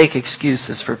need to make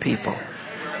excuses for people.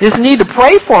 You just need to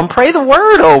pray for them. Pray the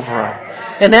word over them.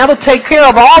 And that'll take care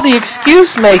of all the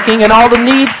excuse making and all the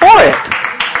need for it.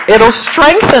 It'll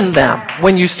strengthen them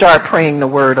when you start praying the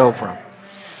word over them.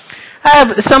 I have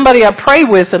somebody I pray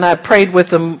with, and I've prayed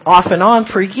with them off and on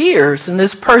for years, and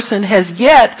this person has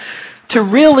yet to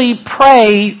really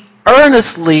pray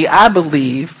earnestly, I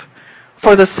believe,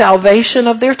 for the salvation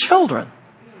of their children.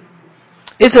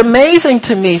 It's amazing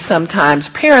to me sometimes,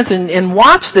 parents, and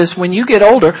watch this when you get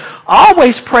older,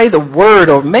 always pray the word,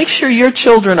 or make sure your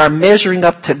children are measuring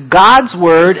up to God's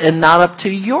word and not up to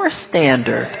your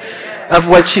standard of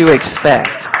what you expect.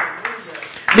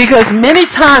 Because many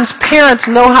times parents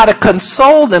know how to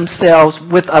console themselves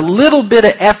with a little bit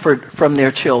of effort from their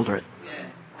children.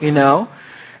 You know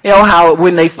how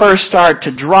when they first start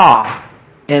to draw,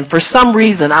 and for some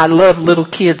reason I love little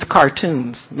kids'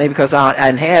 cartoons. Maybe because I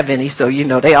didn't have any, so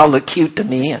they all look cute to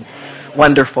me and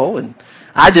wonderful. And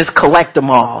I just collect them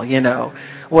all,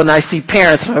 When I see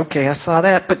parents, okay, I saw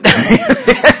that, but,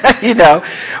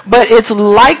 but it's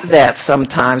like that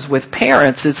sometimes with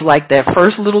parents. It's like that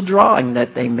first little drawing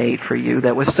that they made for you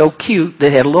that was so cute,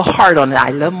 that had a little heart on it.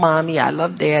 I love mommy, I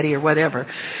love daddy, or whatever.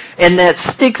 And that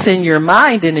sticks in your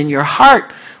mind and in your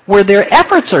heart where their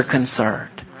efforts are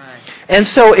concerned. Right. And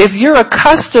so if you're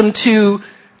accustomed to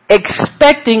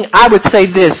expecting, I would say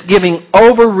this, giving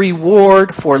over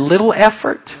reward for little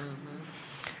effort,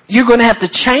 you're going to have to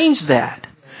change that.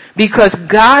 Because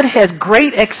God has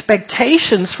great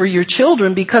expectations for your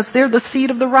children because they're the seed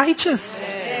of the righteous.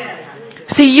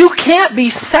 See, you can't be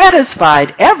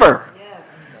satisfied ever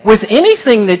with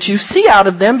anything that you see out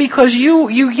of them because you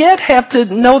yet have to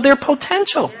know their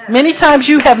potential. Many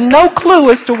times you have no clue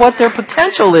as to what their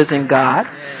potential is in God.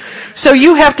 So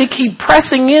you have to keep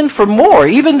pressing in for more.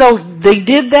 Even though they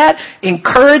did that,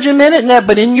 encourage them in it,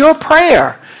 but in your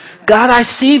prayer, God, I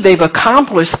see they've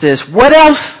accomplished this. What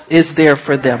else is there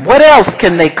for them? What else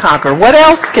can they conquer? What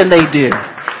else can they do?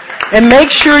 And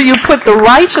make sure you put the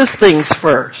righteous things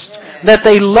first. That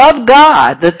they love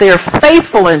God, that they're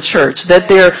faithful in church, that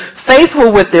they're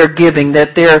faithful with their giving,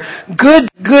 that they're good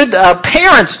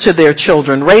parents to their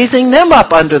children, raising them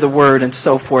up under the Word and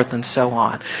so forth and so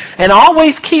on. And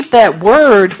always keep that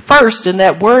Word first and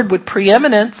that Word with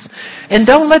preeminence. And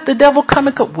don't let the devil come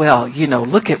and go, well,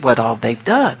 look at what all they've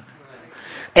done.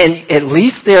 And at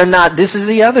least they're not, this is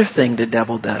the other thing the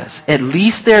devil does. At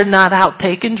least they're not out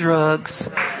taking drugs.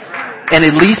 And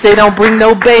at least they don't bring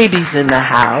no babies in the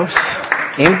house.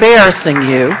 Embarrassing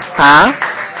you, huh?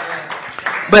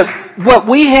 But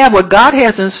what God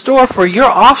has in store for your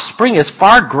offspring is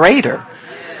far greater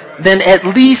than at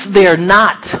least they're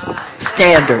not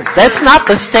standard. That's not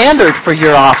the standard for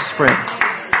your offspring.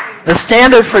 The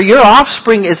standard for your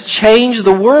offspring is change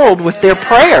the world with their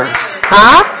prayers,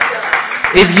 huh?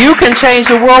 If you can change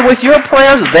the world with your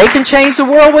prayers, they can change the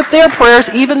world with their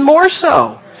prayers even more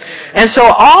so. And so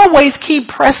always keep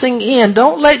pressing in.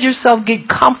 Don't let yourself get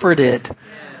comforted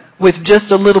with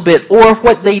just a little bit or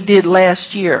what they did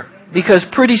last year. Because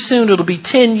pretty soon it'll be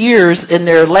 10 years and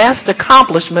their last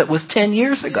accomplishment was 10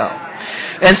 years ago.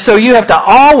 And so you have to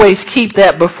always keep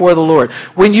that before the Lord.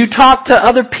 When you talk to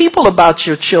other people about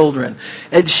your children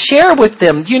and share with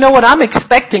them, you know what, I'm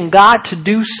expecting God to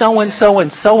do so-and-so and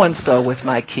so-and-so with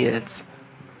my kids.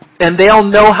 And they'll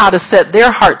know how to set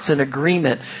their hearts in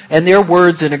agreement and their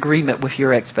words in agreement with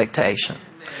your expectation.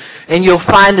 And you'll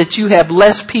find that you have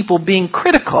less people being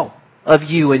critical of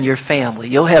you and your family.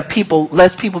 You'll have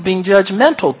less people being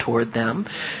judgmental toward them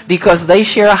because they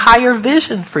share a higher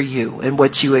vision for you and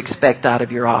what you expect out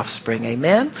of your offspring.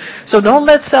 Amen? So don't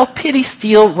let self-pity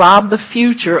rob the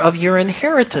future of your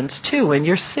inheritance too and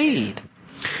your seed.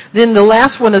 Then the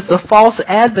last one is the false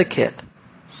advocate.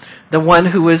 The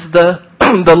one who is the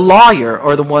lawyer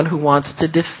or the one who wants to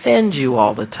defend you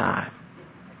all the time.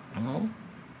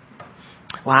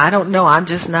 Well, I don't know. I'm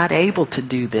just not able to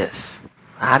do this.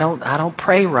 I don't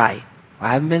pray right.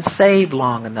 I haven't been saved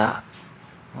long enough.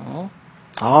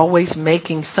 Always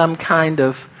making some kind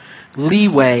of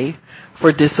leeway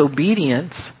for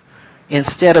disobedience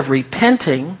instead of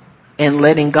repenting and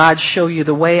letting God show you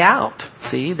the way out.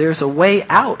 See, there's a way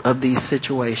out of these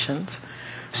situations.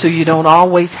 So you don't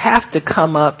always have to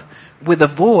come up with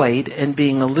a void and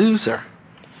being a loser.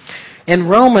 In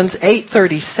Romans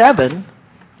 8:37,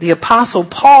 the Apostle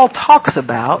Paul talks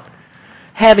about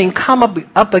having come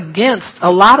up against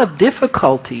a lot of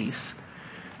difficulties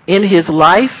in his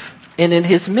life and in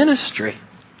his ministry.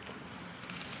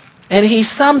 And he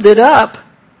summed it up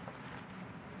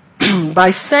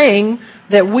by saying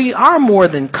that we are more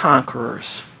than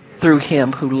conquerors through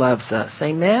him who loves us.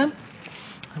 Amen?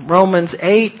 Romans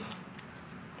 8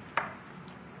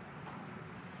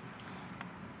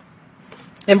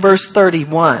 and verse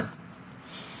 31.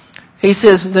 He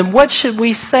says, then what should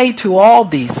we say to all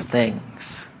these things?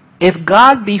 If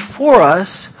God be for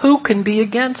us, who can be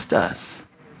against us?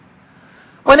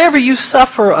 Whenever you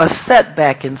suffer a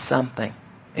setback in something,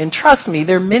 and trust me,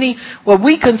 there are many, what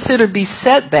we consider to be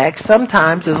setbacks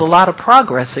sometimes is a lot of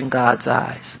progress in God's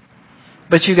eyes.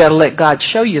 But you got to let God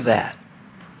show you that.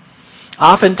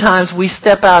 Oftentimes we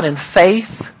step out in faith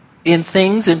in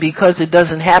things, and because it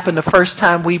doesn't happen the first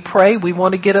time we pray, we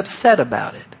want to get upset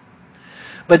about it.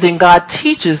 But then God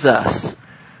teaches us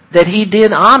that He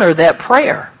did honor that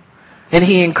prayer. And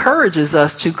He encourages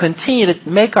us to continue to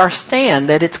make our stand,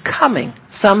 that it's coming.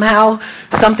 Somehow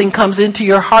something comes into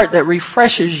your heart that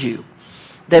refreshes you,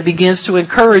 that begins to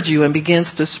encourage you and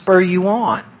begins to spur you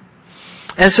on.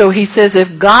 And so He says,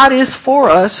 if God is for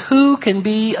us, who can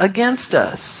be against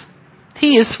us?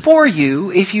 He is for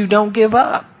you if you don't give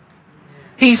up.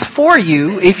 He's for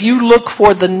you if you look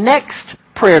for the next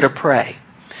prayer to pray.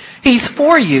 He's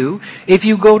for you if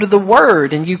you go to the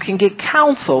Word and you can get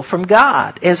counsel from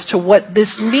God as to what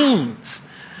this means.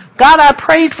 God, I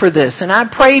prayed for this, and I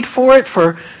prayed for it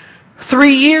for 3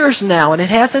 years now, and it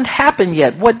hasn't happened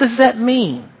yet. What does that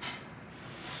mean?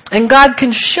 And God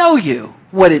can show you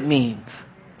what it means.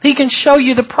 He can show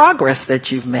you the progress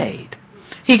that you've made.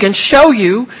 He can show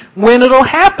you when it'll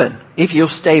happen if you'll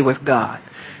stay with God.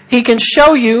 He can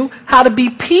show you how to be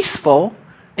peaceful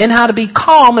and how to be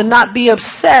calm and not be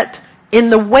upset in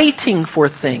the waiting for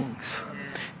things.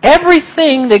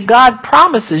 Everything that God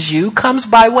promises you comes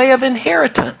by way of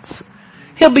inheritance.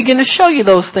 He'll begin to show you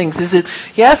those things. Is it,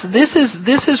 yes,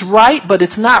 this is right, but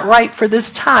it's not right for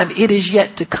this time. It is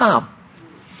yet to come.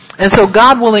 And so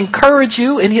God will encourage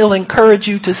you, and He'll encourage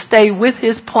you to stay with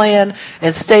His plan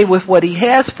and stay with what He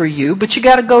has for you. But you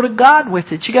got to go to God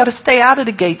with it. You got to stay out of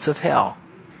the gates of hell.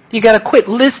 You got to quit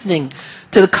listening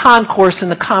to the concourse and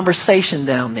the conversation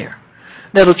down there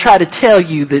that'll try to tell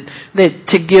you that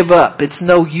to give up, it's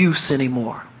no use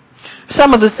anymore.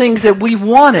 Some of the things that we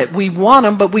want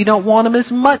them, but we don't want them as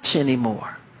much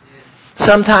anymore.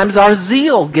 Sometimes our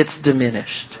zeal gets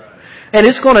diminished. And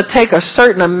it's going to take a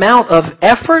certain amount of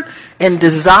effort and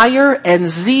desire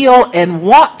and zeal and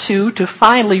want to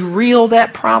finally reel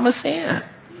that promise in.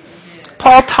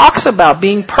 Paul talks about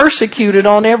being persecuted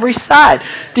on every side.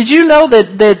 Did you know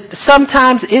that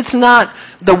sometimes it's not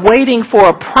the waiting for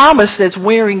a promise that's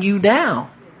wearing you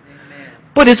down,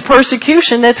 but it's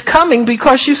persecution that's coming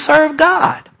because you serve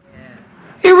God?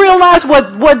 You realize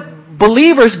what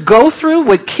believers go through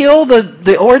would kill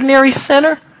the ordinary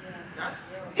sinner?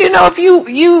 You know, if you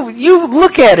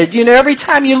look at it, you know, every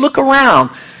time you look around,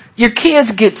 your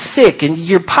kids get sick and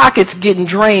your pocket's getting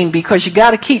drained because you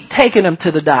got to keep taking them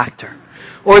to the doctor.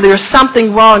 Or there's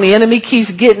something wrong, the enemy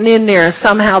keeps getting in there and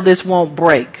somehow this won't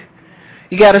break.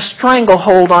 You got a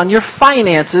stranglehold on your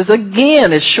finances.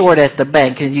 Again, it's short at the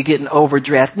bank and you get an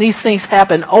overdraft. And these things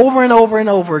happen over and over and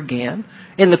over again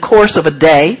in the course of a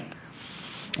day.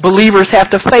 Believers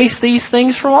have to face these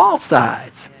things from all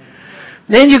sides.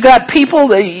 Then you got people,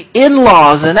 the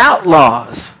in-laws and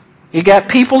outlaws. You got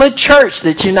people at church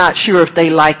that you're not sure if they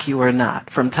like you or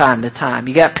not from time to time.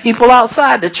 You got people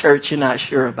outside the church you're not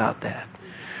sure about that.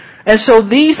 And so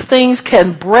these things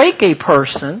can break a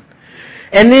person.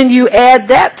 And then you add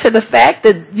that to the fact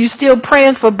that you're still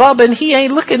praying for Bubba and he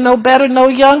ain't looking no better, no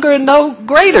younger, and no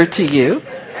greater to you.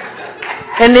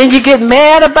 And then you get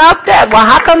mad about that. Well,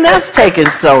 how come that's taking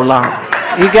so long?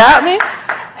 You got me?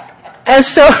 And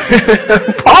so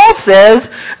Paul says,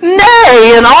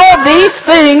 nay, in all these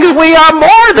things we are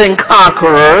more than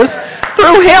conquerors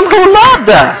through Him who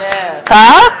loved us.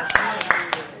 Huh?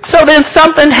 So then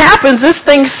something happens, this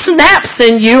thing snaps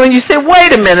in you, and you say,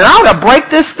 wait a minute, I'm going to break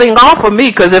this thing off of me,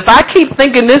 because if I keep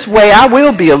thinking this way, I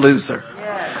will be a loser.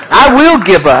 I will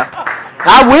give up.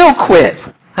 I will quit.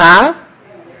 Huh?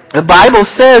 The Bible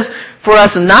says for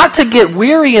us not to get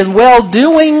weary in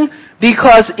well-doing,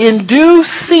 because in due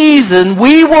season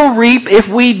we will reap if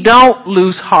we don't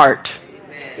lose heart.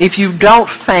 If you don't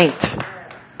faint.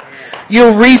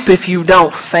 You'll reap if you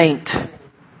don't faint.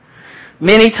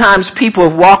 Many times people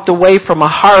have walked away from a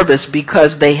harvest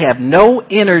because they have no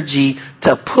energy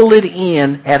to pull it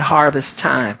in at harvest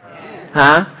time.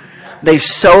 Huh? They've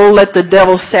so let the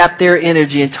devil sap their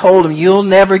energy and told them, you'll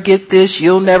never get this,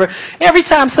 you'll never. Every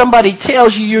time somebody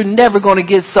tells you you're never going to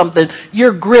get something,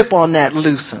 your grip on that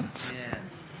loosens.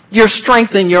 Your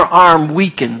strength in your arm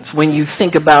weakens when you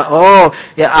think about, oh,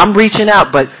 yeah, I'm reaching out,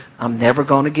 but I'm never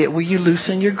going to get where you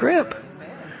loosen your grip.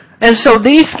 And so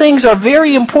these things are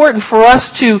very important for us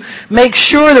to make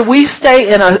sure that we stay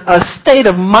in a state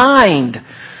of mind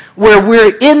where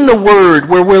we're in the Word,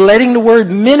 where we're letting the Word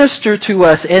minister to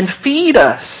us and feed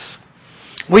us.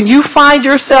 When you find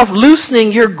yourself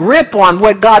loosening your grip on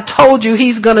what God told you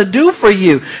He's going to do for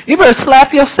you, you better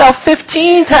slap yourself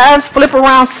 15 times, flip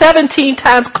around 17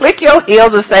 times, click your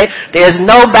heels and say, there's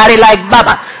nobody like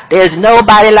Bubba. There's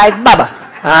nobody like Bubba.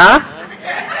 Huh?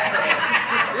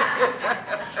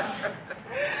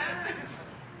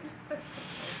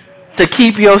 To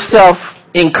keep yourself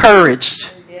encouraged.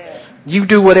 You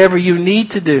do whatever you need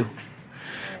to do.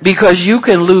 Because you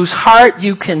can lose heart,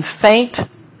 you can faint.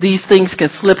 These things can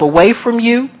slip away from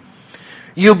you.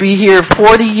 You'll be here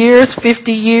 40 years,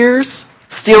 50 years,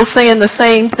 still saying the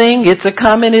same thing. It's a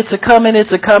coming, it's a coming,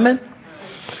 it's a coming.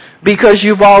 Because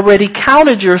you've already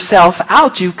counted yourself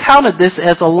out. You've counted this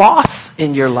as a loss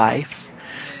in your life.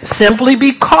 Simply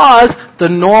because the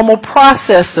normal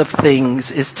process of things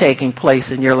is taking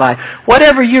place in your life.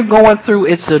 Whatever you're going through,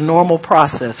 it's a normal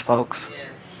process, folks.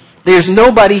 There's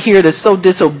nobody here that's so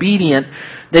disobedient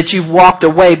that you've walked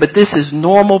away, but this is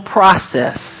normal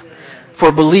process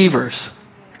for believers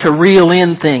to reel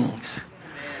in things.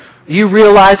 You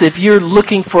realize if you're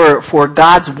looking for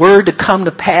God's word to come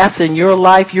to pass in your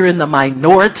life, you're in the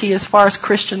minority as far as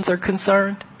Christians are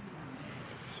concerned?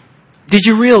 Did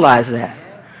you realize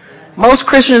that? Most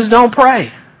Christians don't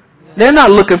pray. They're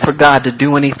not looking for God to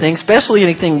do anything, especially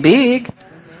anything big.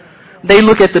 They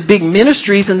look at the big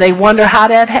ministries and they wonder how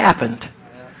that happened.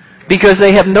 Because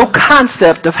they have no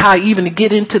concept of how even to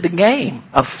get into the game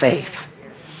of faith.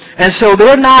 And so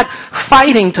they're not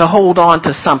fighting to hold on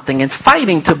to something and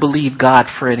fighting to believe God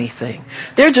for anything.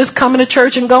 They're just coming to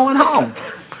church and going home.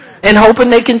 And hoping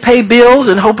they can pay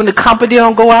bills and hoping the company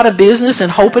don't go out of business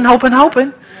and hoping.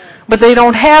 But they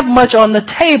don't have much on the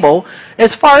table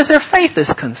as far as their faith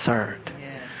is concerned.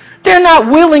 They're not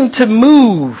willing to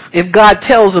move if God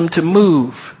tells them to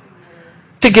move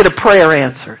to get a prayer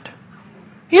answered.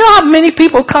 You know how many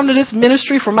people come to this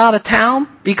ministry from out of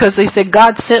town because they said,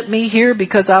 God sent me here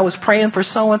because I was praying for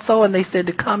so-and-so and they said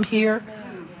to come here?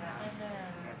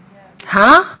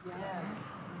 Huh?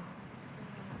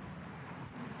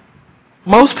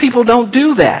 Most people don't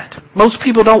do that. Most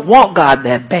people don't want God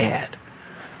that bad.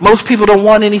 Most people don't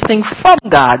want anything from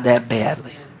God that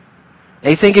badly.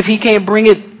 They think if He can't bring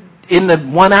it in the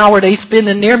 1 hour they spend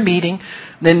in their meeting,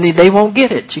 then they won't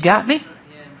get it. You got me?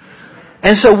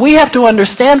 And so we have to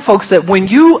understand, folks, that when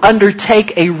you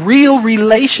undertake a real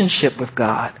relationship with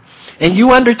God, and you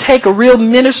undertake a real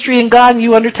ministry in God, and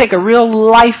you undertake a real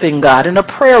life in God, and a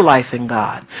prayer life in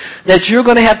God, that you're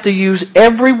going to have to use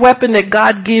every weapon that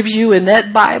God gives you in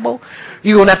that Bible.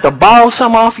 You're going to have to borrow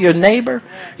some off your neighbor.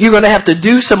 You're going to have to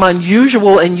do some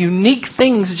unusual and unique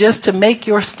things just to make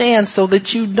your stand so that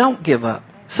you don't give up,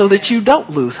 so that you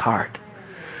don't lose heart.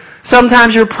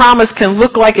 Sometimes your promise can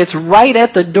look like it's right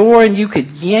at the door and you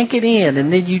could yank it in,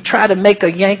 and then you try to make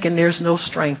a yank and there's no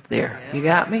strength there. You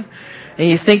got me? And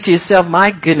you think to yourself,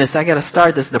 my goodness, I got to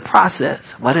start the process.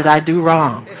 What did I do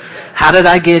wrong? How did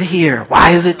I get here?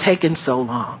 Why is it taking so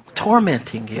long?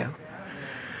 Tormenting you.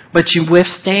 But you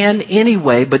withstand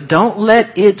anyway, but don't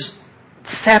let it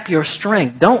sap your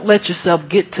strength. Don't let yourself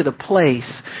get to the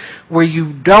place where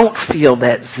you don't feel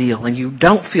that zeal and you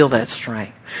don't feel that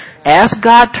strength. Ask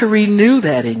God to renew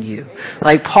that in you.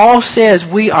 Like Paul says,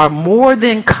 we are more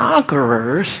than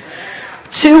conquerors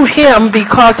to Him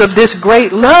because of this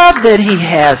great love that He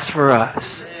has for us.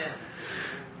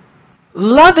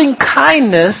 Loving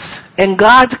kindness and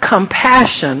God's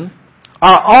compassion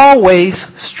are always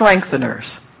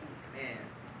strengtheners.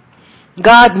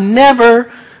 God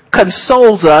never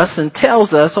consoles us and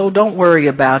tells us, oh, don't worry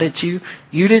about it.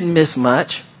 You didn't miss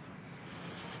much.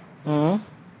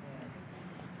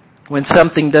 When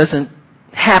something doesn't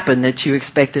happen that you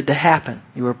expected to happen,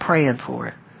 you were praying for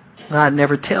it. God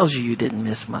never tells you didn't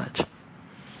miss much.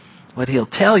 What He'll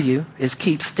tell you is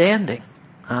keep standing.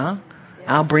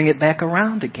 I'll bring it back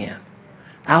around again.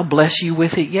 I'll bless you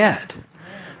with it yet.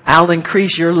 I'll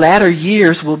increase your latter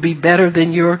years will be better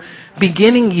than your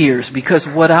beginning years because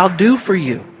what I'll do for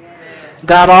you.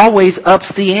 God always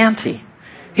ups the ante.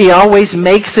 He always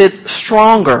makes it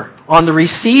stronger on the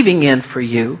receiving end for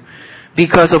you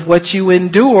because of what you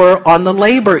endure on the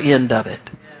labor end of it.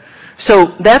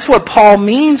 So that's what Paul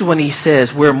means when he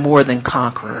says we're more than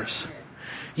conquerors.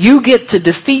 You get to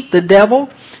defeat the devil.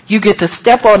 You get to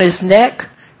step on his neck.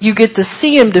 You get to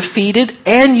see him defeated,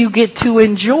 and you get to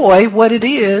enjoy what it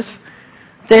is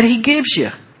that he gives you.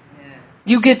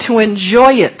 You get to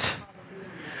enjoy it.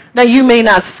 Now, you may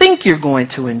not think you're going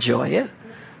to enjoy it,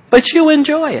 but you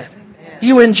enjoy it.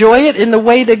 You enjoy it in the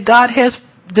way that God has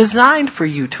designed for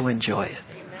you to enjoy it.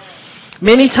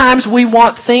 Many times we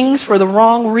want things for the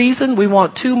wrong reason. We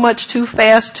want too much, too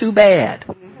fast, too bad.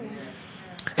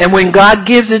 And when God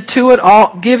gives it to us,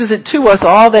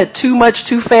 all that too much,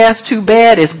 too fast, too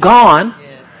bad is gone.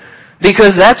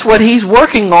 Because that's what He's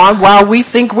working on while we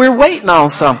think we're waiting on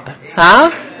something.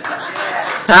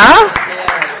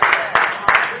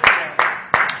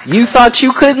 You thought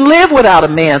you couldn't live without a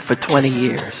man for 20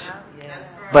 years.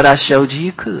 But I showed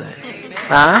you could.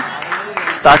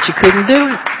 Thought you couldn't do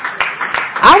it.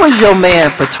 I was your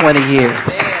man for 20 years.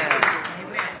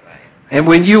 And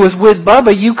when you was with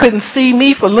Bubba, you couldn't see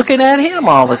me for looking at him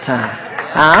all the time.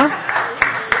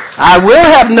 I will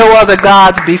have no other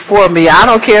gods before me. I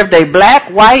don't care if they black,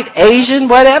 white, Asian,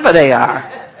 whatever they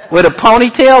are. With a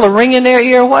ponytail, a ring in their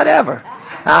ear, whatever.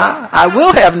 I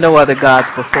will have no other gods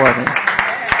before me.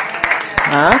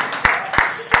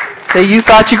 So you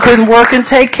thought you couldn't work and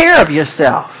take care of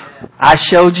yourself. I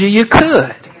showed you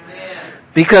could.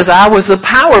 Because I was the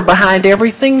power behind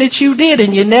everything that you did,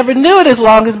 and you never knew it as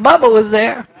long as Bubba was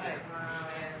there.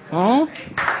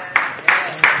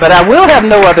 But I will have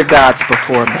no other gods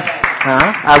before me.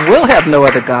 I will have no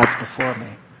other gods before me.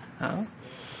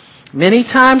 Many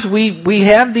times we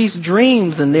have these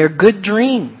dreams, and they're good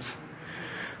dreams.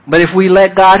 But if we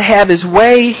let God have His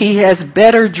way, He has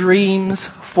better dreams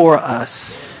for us.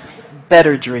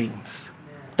 Better dreams.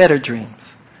 Better dreams.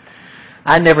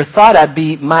 I never thought I'd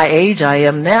be my age I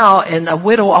am now and a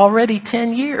widow already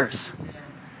 10 years.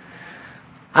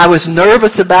 I was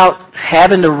nervous about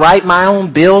having to write my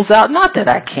own bills out. Not that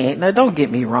I can't. Now, don't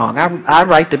get me wrong. I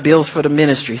write the bills for the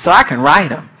ministry, so I can write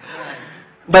them.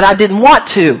 But I didn't want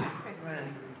to.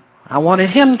 I wanted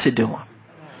Him to do them.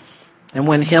 And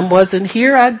when Him wasn't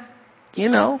here, I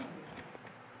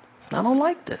don't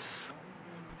like this.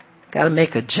 Got to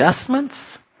make adjustments.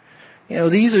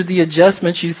 These are the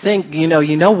adjustments you think,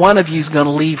 one of you is going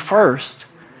to leave first.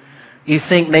 You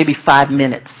think maybe 5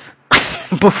 minutes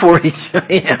before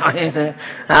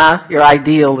your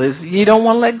ideal is you don't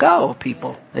want to let go of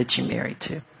people that you're married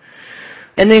to.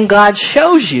 And then God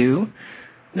shows you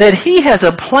that He has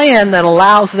a plan that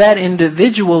allows that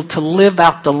individual to live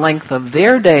out the length of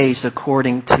their days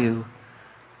according to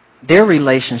their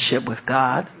relationship with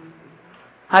God.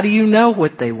 How do you know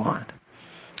what they want?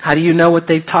 How do you know what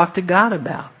they've talked to God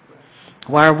about?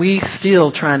 Why are we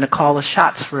still trying to call the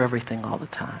shots for everything all the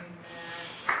time?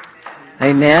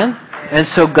 Amen? And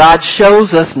so God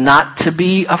shows us not to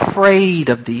be afraid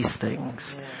of these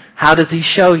things. How does He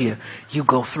show you? You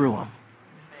go through them.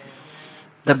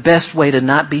 The best way to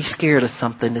not be scared of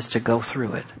something is to go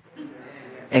through it.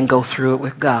 And go through it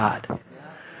with God.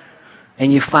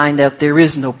 And you find out there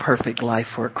is no perfect life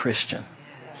for a Christian.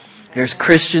 There's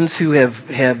Christians who have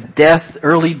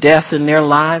early death in their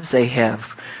lives. They have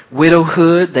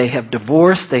widowhood. They have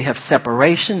divorce. They have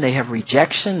separation. They have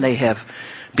rejection. They have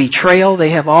betrayal.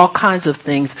 They have all kinds of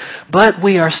things. But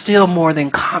we are still more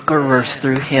than conquerors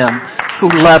through Him who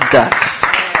loved us.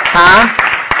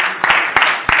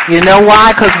 You know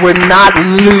why? Because we're not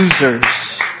losers.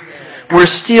 We're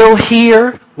still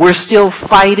here. We're still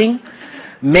fighting.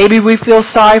 Maybe we feel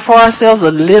sorry for ourselves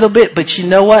a little bit, but you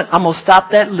know what? I'm going to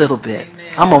stop that little bit.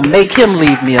 I'm going to make Him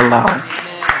leave me alone.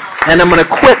 And I'm going to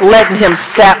quit letting Him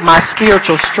sap my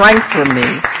spiritual strength from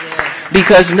me.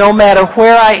 Because no matter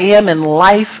where I am in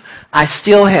life, I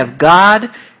still have God.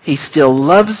 He still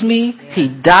loves me. He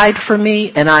died for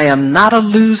me, and I am not a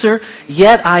loser,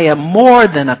 yet I am more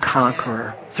than a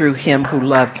conqueror through Him who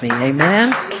loved me.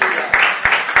 Amen?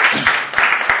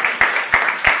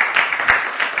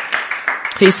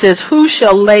 He says, who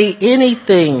shall lay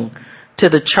anything to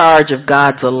the charge of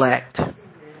God's elect?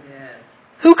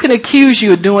 Who can accuse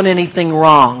you of doing anything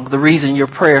wrong, the reason your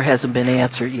prayer hasn't been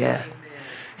answered yet?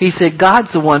 He said,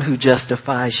 God's the one who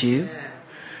justifies you.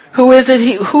 Who is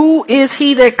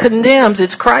he that condemns?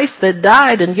 It's Christ that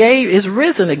died and yea, is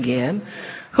risen again,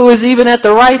 who is even at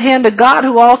the right hand of God,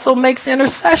 who also makes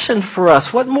intercession for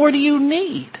us. What more do you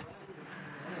need?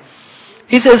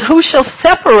 He says, who shall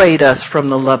separate us from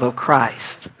the love of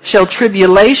Christ? Shall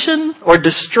tribulation or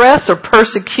distress or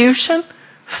persecution,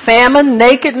 famine,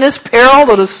 nakedness, peril,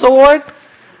 or the sword?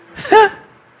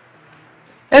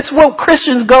 That's what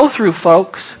Christians go through,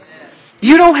 folks.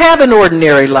 You don't have an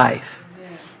ordinary life.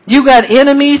 You got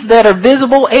enemies that are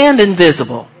visible and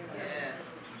invisible.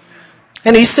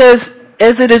 And he says,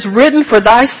 as it is written, for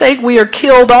thy sake we are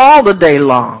killed all the day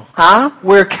long.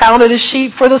 We're counted as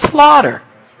sheep for the slaughter.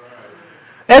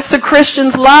 That's the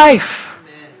Christian's life.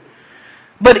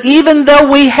 But even though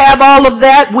we have all of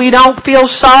that, we don't feel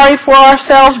sorry for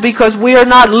ourselves because we are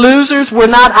not losers.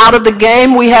 We're not out of the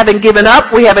game. We haven't given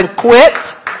up. We haven't quit.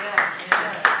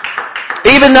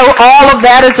 Even though all of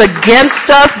that is against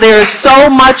us, there is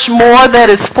so much more that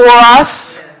is for us.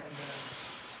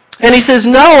 And he says,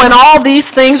 no, in all these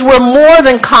things we're more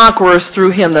than conquerors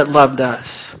through Him that loved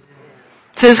us.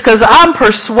 He says, because I'm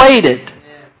persuaded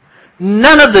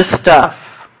none of this stuff.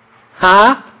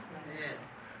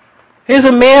 Here's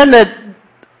a man that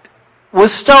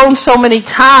was stoned so many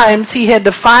times he had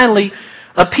to finally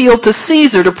appeal to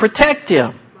Caesar to protect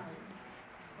him.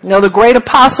 The great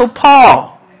apostle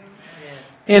Paul.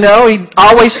 He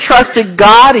always trusted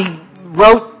God. He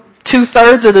wrote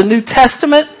 2/3 of the New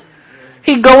Testament.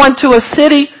 He'd go into a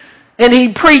city and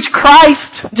he'd preach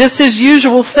Christ, just his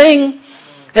usual thing,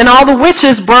 and all the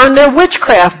witches burned their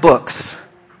witchcraft books.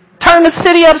 Turned the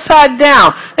city upside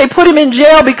down. They put him in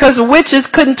jail because the witches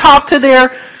couldn't talk to their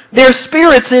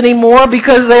spirits anymore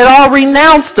because they had all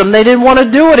renounced them. They didn't want to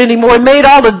do it anymore. It made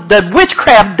all the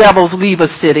witchcraft devils leave a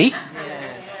city.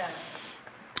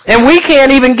 And we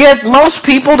can't even get most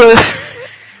people to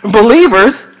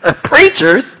believers,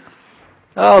 preachers.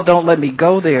 Oh, don't let me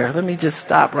go there. Let me just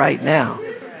stop right now.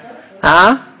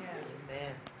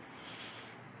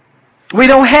 We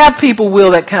don't have people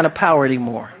wield that kind of power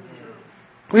anymore.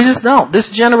 We just don't. This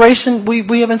generation,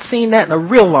 we haven't seen that in a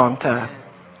real long time.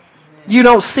 You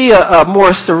don't see a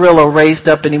Morris Cirillo raised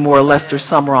up anymore, or Lester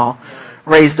Sumrall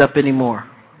raised up anymore.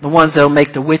 The ones that'll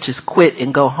make the witches quit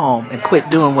and go home and quit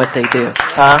doing what they do.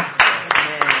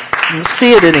 You don't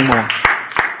see it anymore.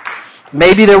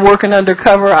 Maybe they're working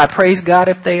undercover. I praise God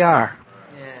if they are.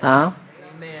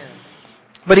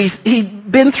 But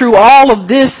he'd been through all of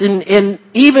this and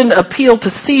even appealed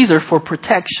to Caesar for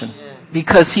protection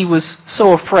because he was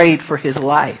so afraid for his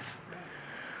life.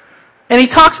 And he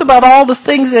talks about all the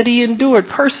things that he endured,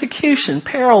 persecution,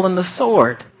 peril, and the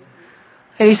sword.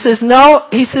 And he says, no,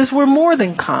 he says, we're more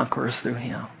than conquerors through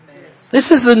him.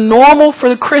 This is the normal for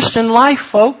the Christian life,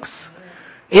 folks.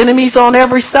 Enemies on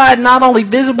every side, not only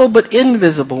visible, but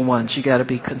invisible ones you got to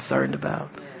be concerned about.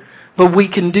 But we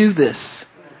can do this.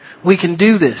 We can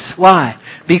do this. Why?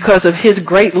 Because of his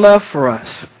great love for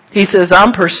us. He says,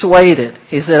 I'm persuaded.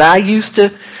 He said, I used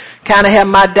to kind of have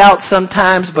my doubts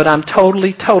sometimes, but I'm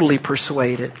totally, totally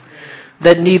persuaded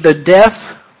that neither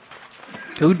death,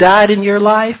 who died in your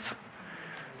life,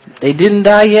 they didn't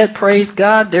die yet, praise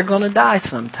God, they're going to die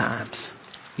sometimes.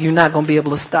 You're not going to be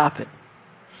able to stop it.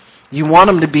 You want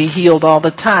them to be healed all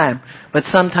the time, but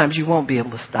sometimes you won't be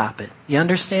able to stop it. You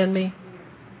understand me?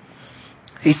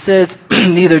 He says,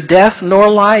 neither death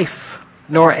nor life,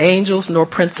 nor angels, nor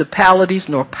principalities,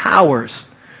 nor powers,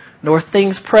 nor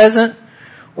things present,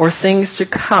 or things to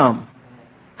come,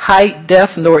 height,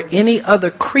 depth, nor any other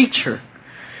creature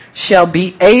shall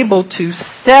be able to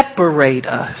separate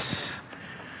us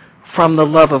from the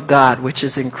love of God, which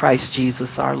is in Christ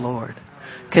Jesus our Lord.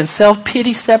 Can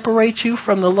self-pity separate you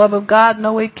from the love of God?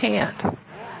 No, it can't.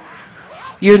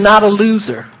 You're not a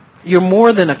loser. You're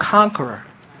more than a conqueror.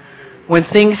 When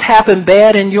things happen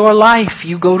bad in your life,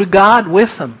 you go to God with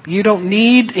them. You don't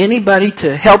need anybody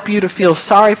to help you to feel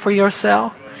sorry for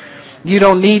yourself. You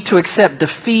don't need to accept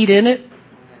defeat in it.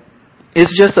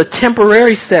 It's just a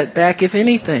temporary setback, if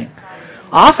anything.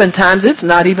 Oftentimes, it's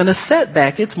not even a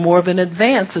setback. It's more of an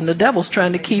advance, and the devil's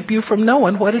trying to keep you from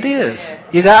knowing what it is.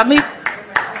 You got me?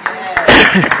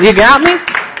 You got me?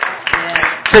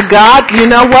 To God, you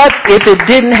know what? If it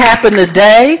didn't happen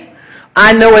today,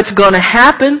 I know it's going to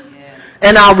happen.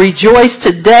 And I'll rejoice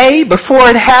today before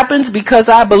it happens because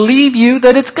I believe you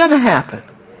that it's going to happen.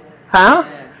 Huh?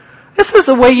 This is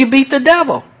the way you beat the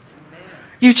devil.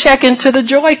 You check into the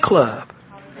joy club.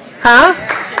 Huh?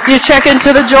 You check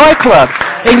into the joy club.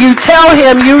 And you tell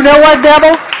him, you know what, devil?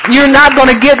 You're not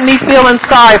going to get me feeling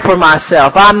sorry for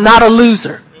myself. I'm not a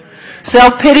loser.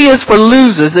 Self-pity is for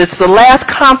losers. It's the last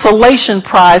consolation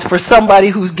prize for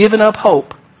somebody who's given up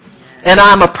hope. And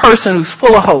I'm a person who's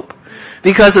full of hope.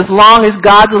 Because as long as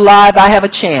God's alive, I have a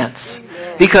chance.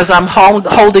 Because I'm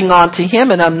holding on to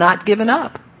him and I'm not giving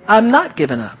up. I'm not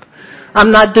giving up. I'm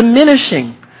not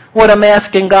diminishing what I'm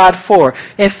asking God for.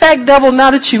 In fact, devil, now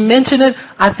that you mention it,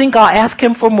 I think I'll ask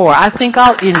him for more. I think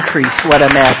I'll increase what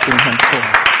I'm asking him for.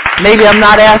 Maybe I'm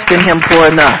not asking him for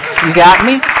enough. You got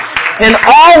me? And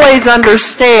always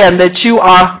understand that you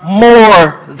are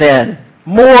more than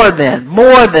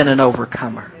an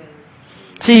overcomer.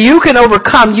 See, you can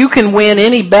overcome, you can win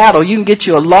any battle. You can get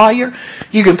you a lawyer,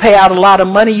 you can pay out a lot of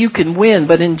money, you can win.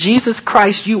 But in Jesus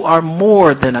Christ, you are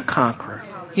more than a conqueror.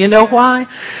 You know why?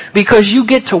 Because you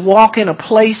get to walk in a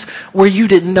place where you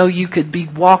didn't know you could be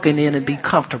walking in and be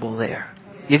comfortable there.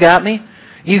 You got me?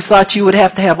 You thought you would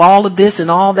have to have all of this and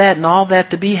all that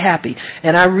to be happy.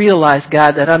 And I realize,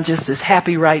 God, that I'm just as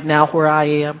happy right now where I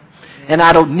am. And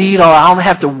I don't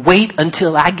have to wait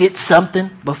until I get something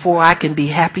before I can be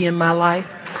happy in my life.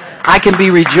 I can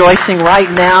be rejoicing right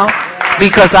now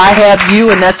because I have you,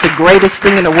 and that's the greatest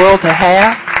thing in the world to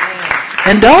have.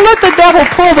 And don't let the devil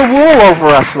pull the wool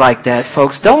over us like that,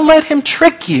 folks. Don't let him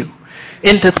trick you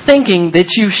into thinking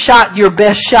that you shot your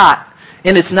best shot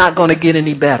and it's not going to get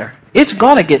any better. It's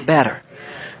going to get better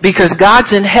because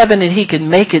God's in heaven and he can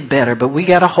make it better, but we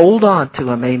got to hold on to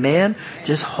him, amen?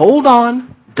 Just hold on.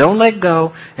 Don't let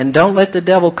go, and don't let the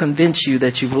devil convince you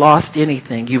that you've lost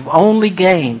anything. You've only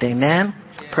gained, amen?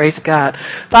 Praise God.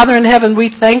 Father in heaven, we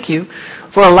thank you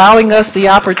for allowing us the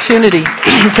opportunity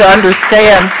to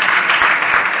understand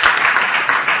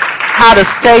how to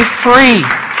stay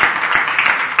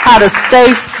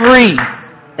free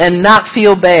and not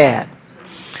feel bad.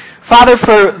 Father,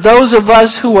 for those of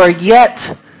us who are yet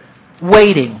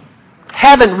waiting,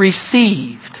 haven't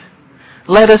received,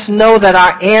 let us know that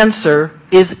our answer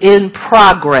is in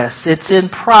progress. It's in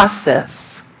process.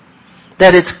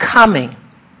 That it's coming.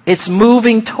 It's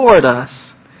moving toward us.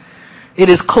 It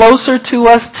is closer to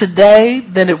us today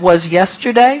than it was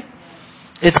yesterday.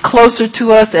 It's closer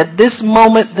to us at this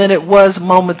moment than it was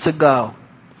moments ago.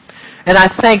 And I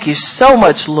thank you so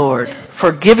much, Lord,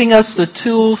 for giving us the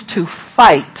tools to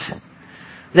fight,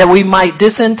 that we might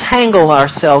disentangle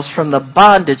ourselves from the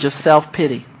bondage of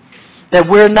self-pity. That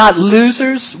we're not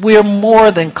losers, we're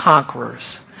more than conquerors.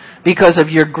 Because of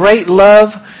your great love,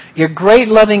 your great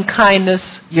loving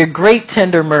kindness, your great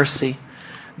tender mercy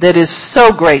that is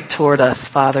so great toward us,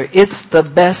 Father. It's the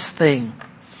best thing.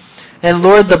 And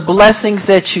Lord, the blessings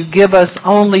that you give us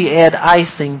only add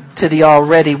icing to the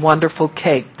already wonderful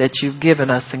cake that you've given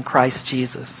us in Christ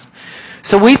Jesus.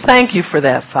 So we thank you for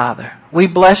that, Father. We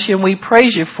bless you and we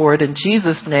praise you for it in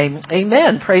Jesus' name.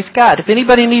 Amen. Praise God. If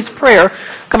anybody needs prayer,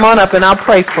 come on up and I'll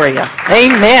pray for you.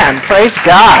 Amen. Praise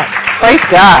God. Praise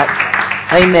God.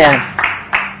 Amen.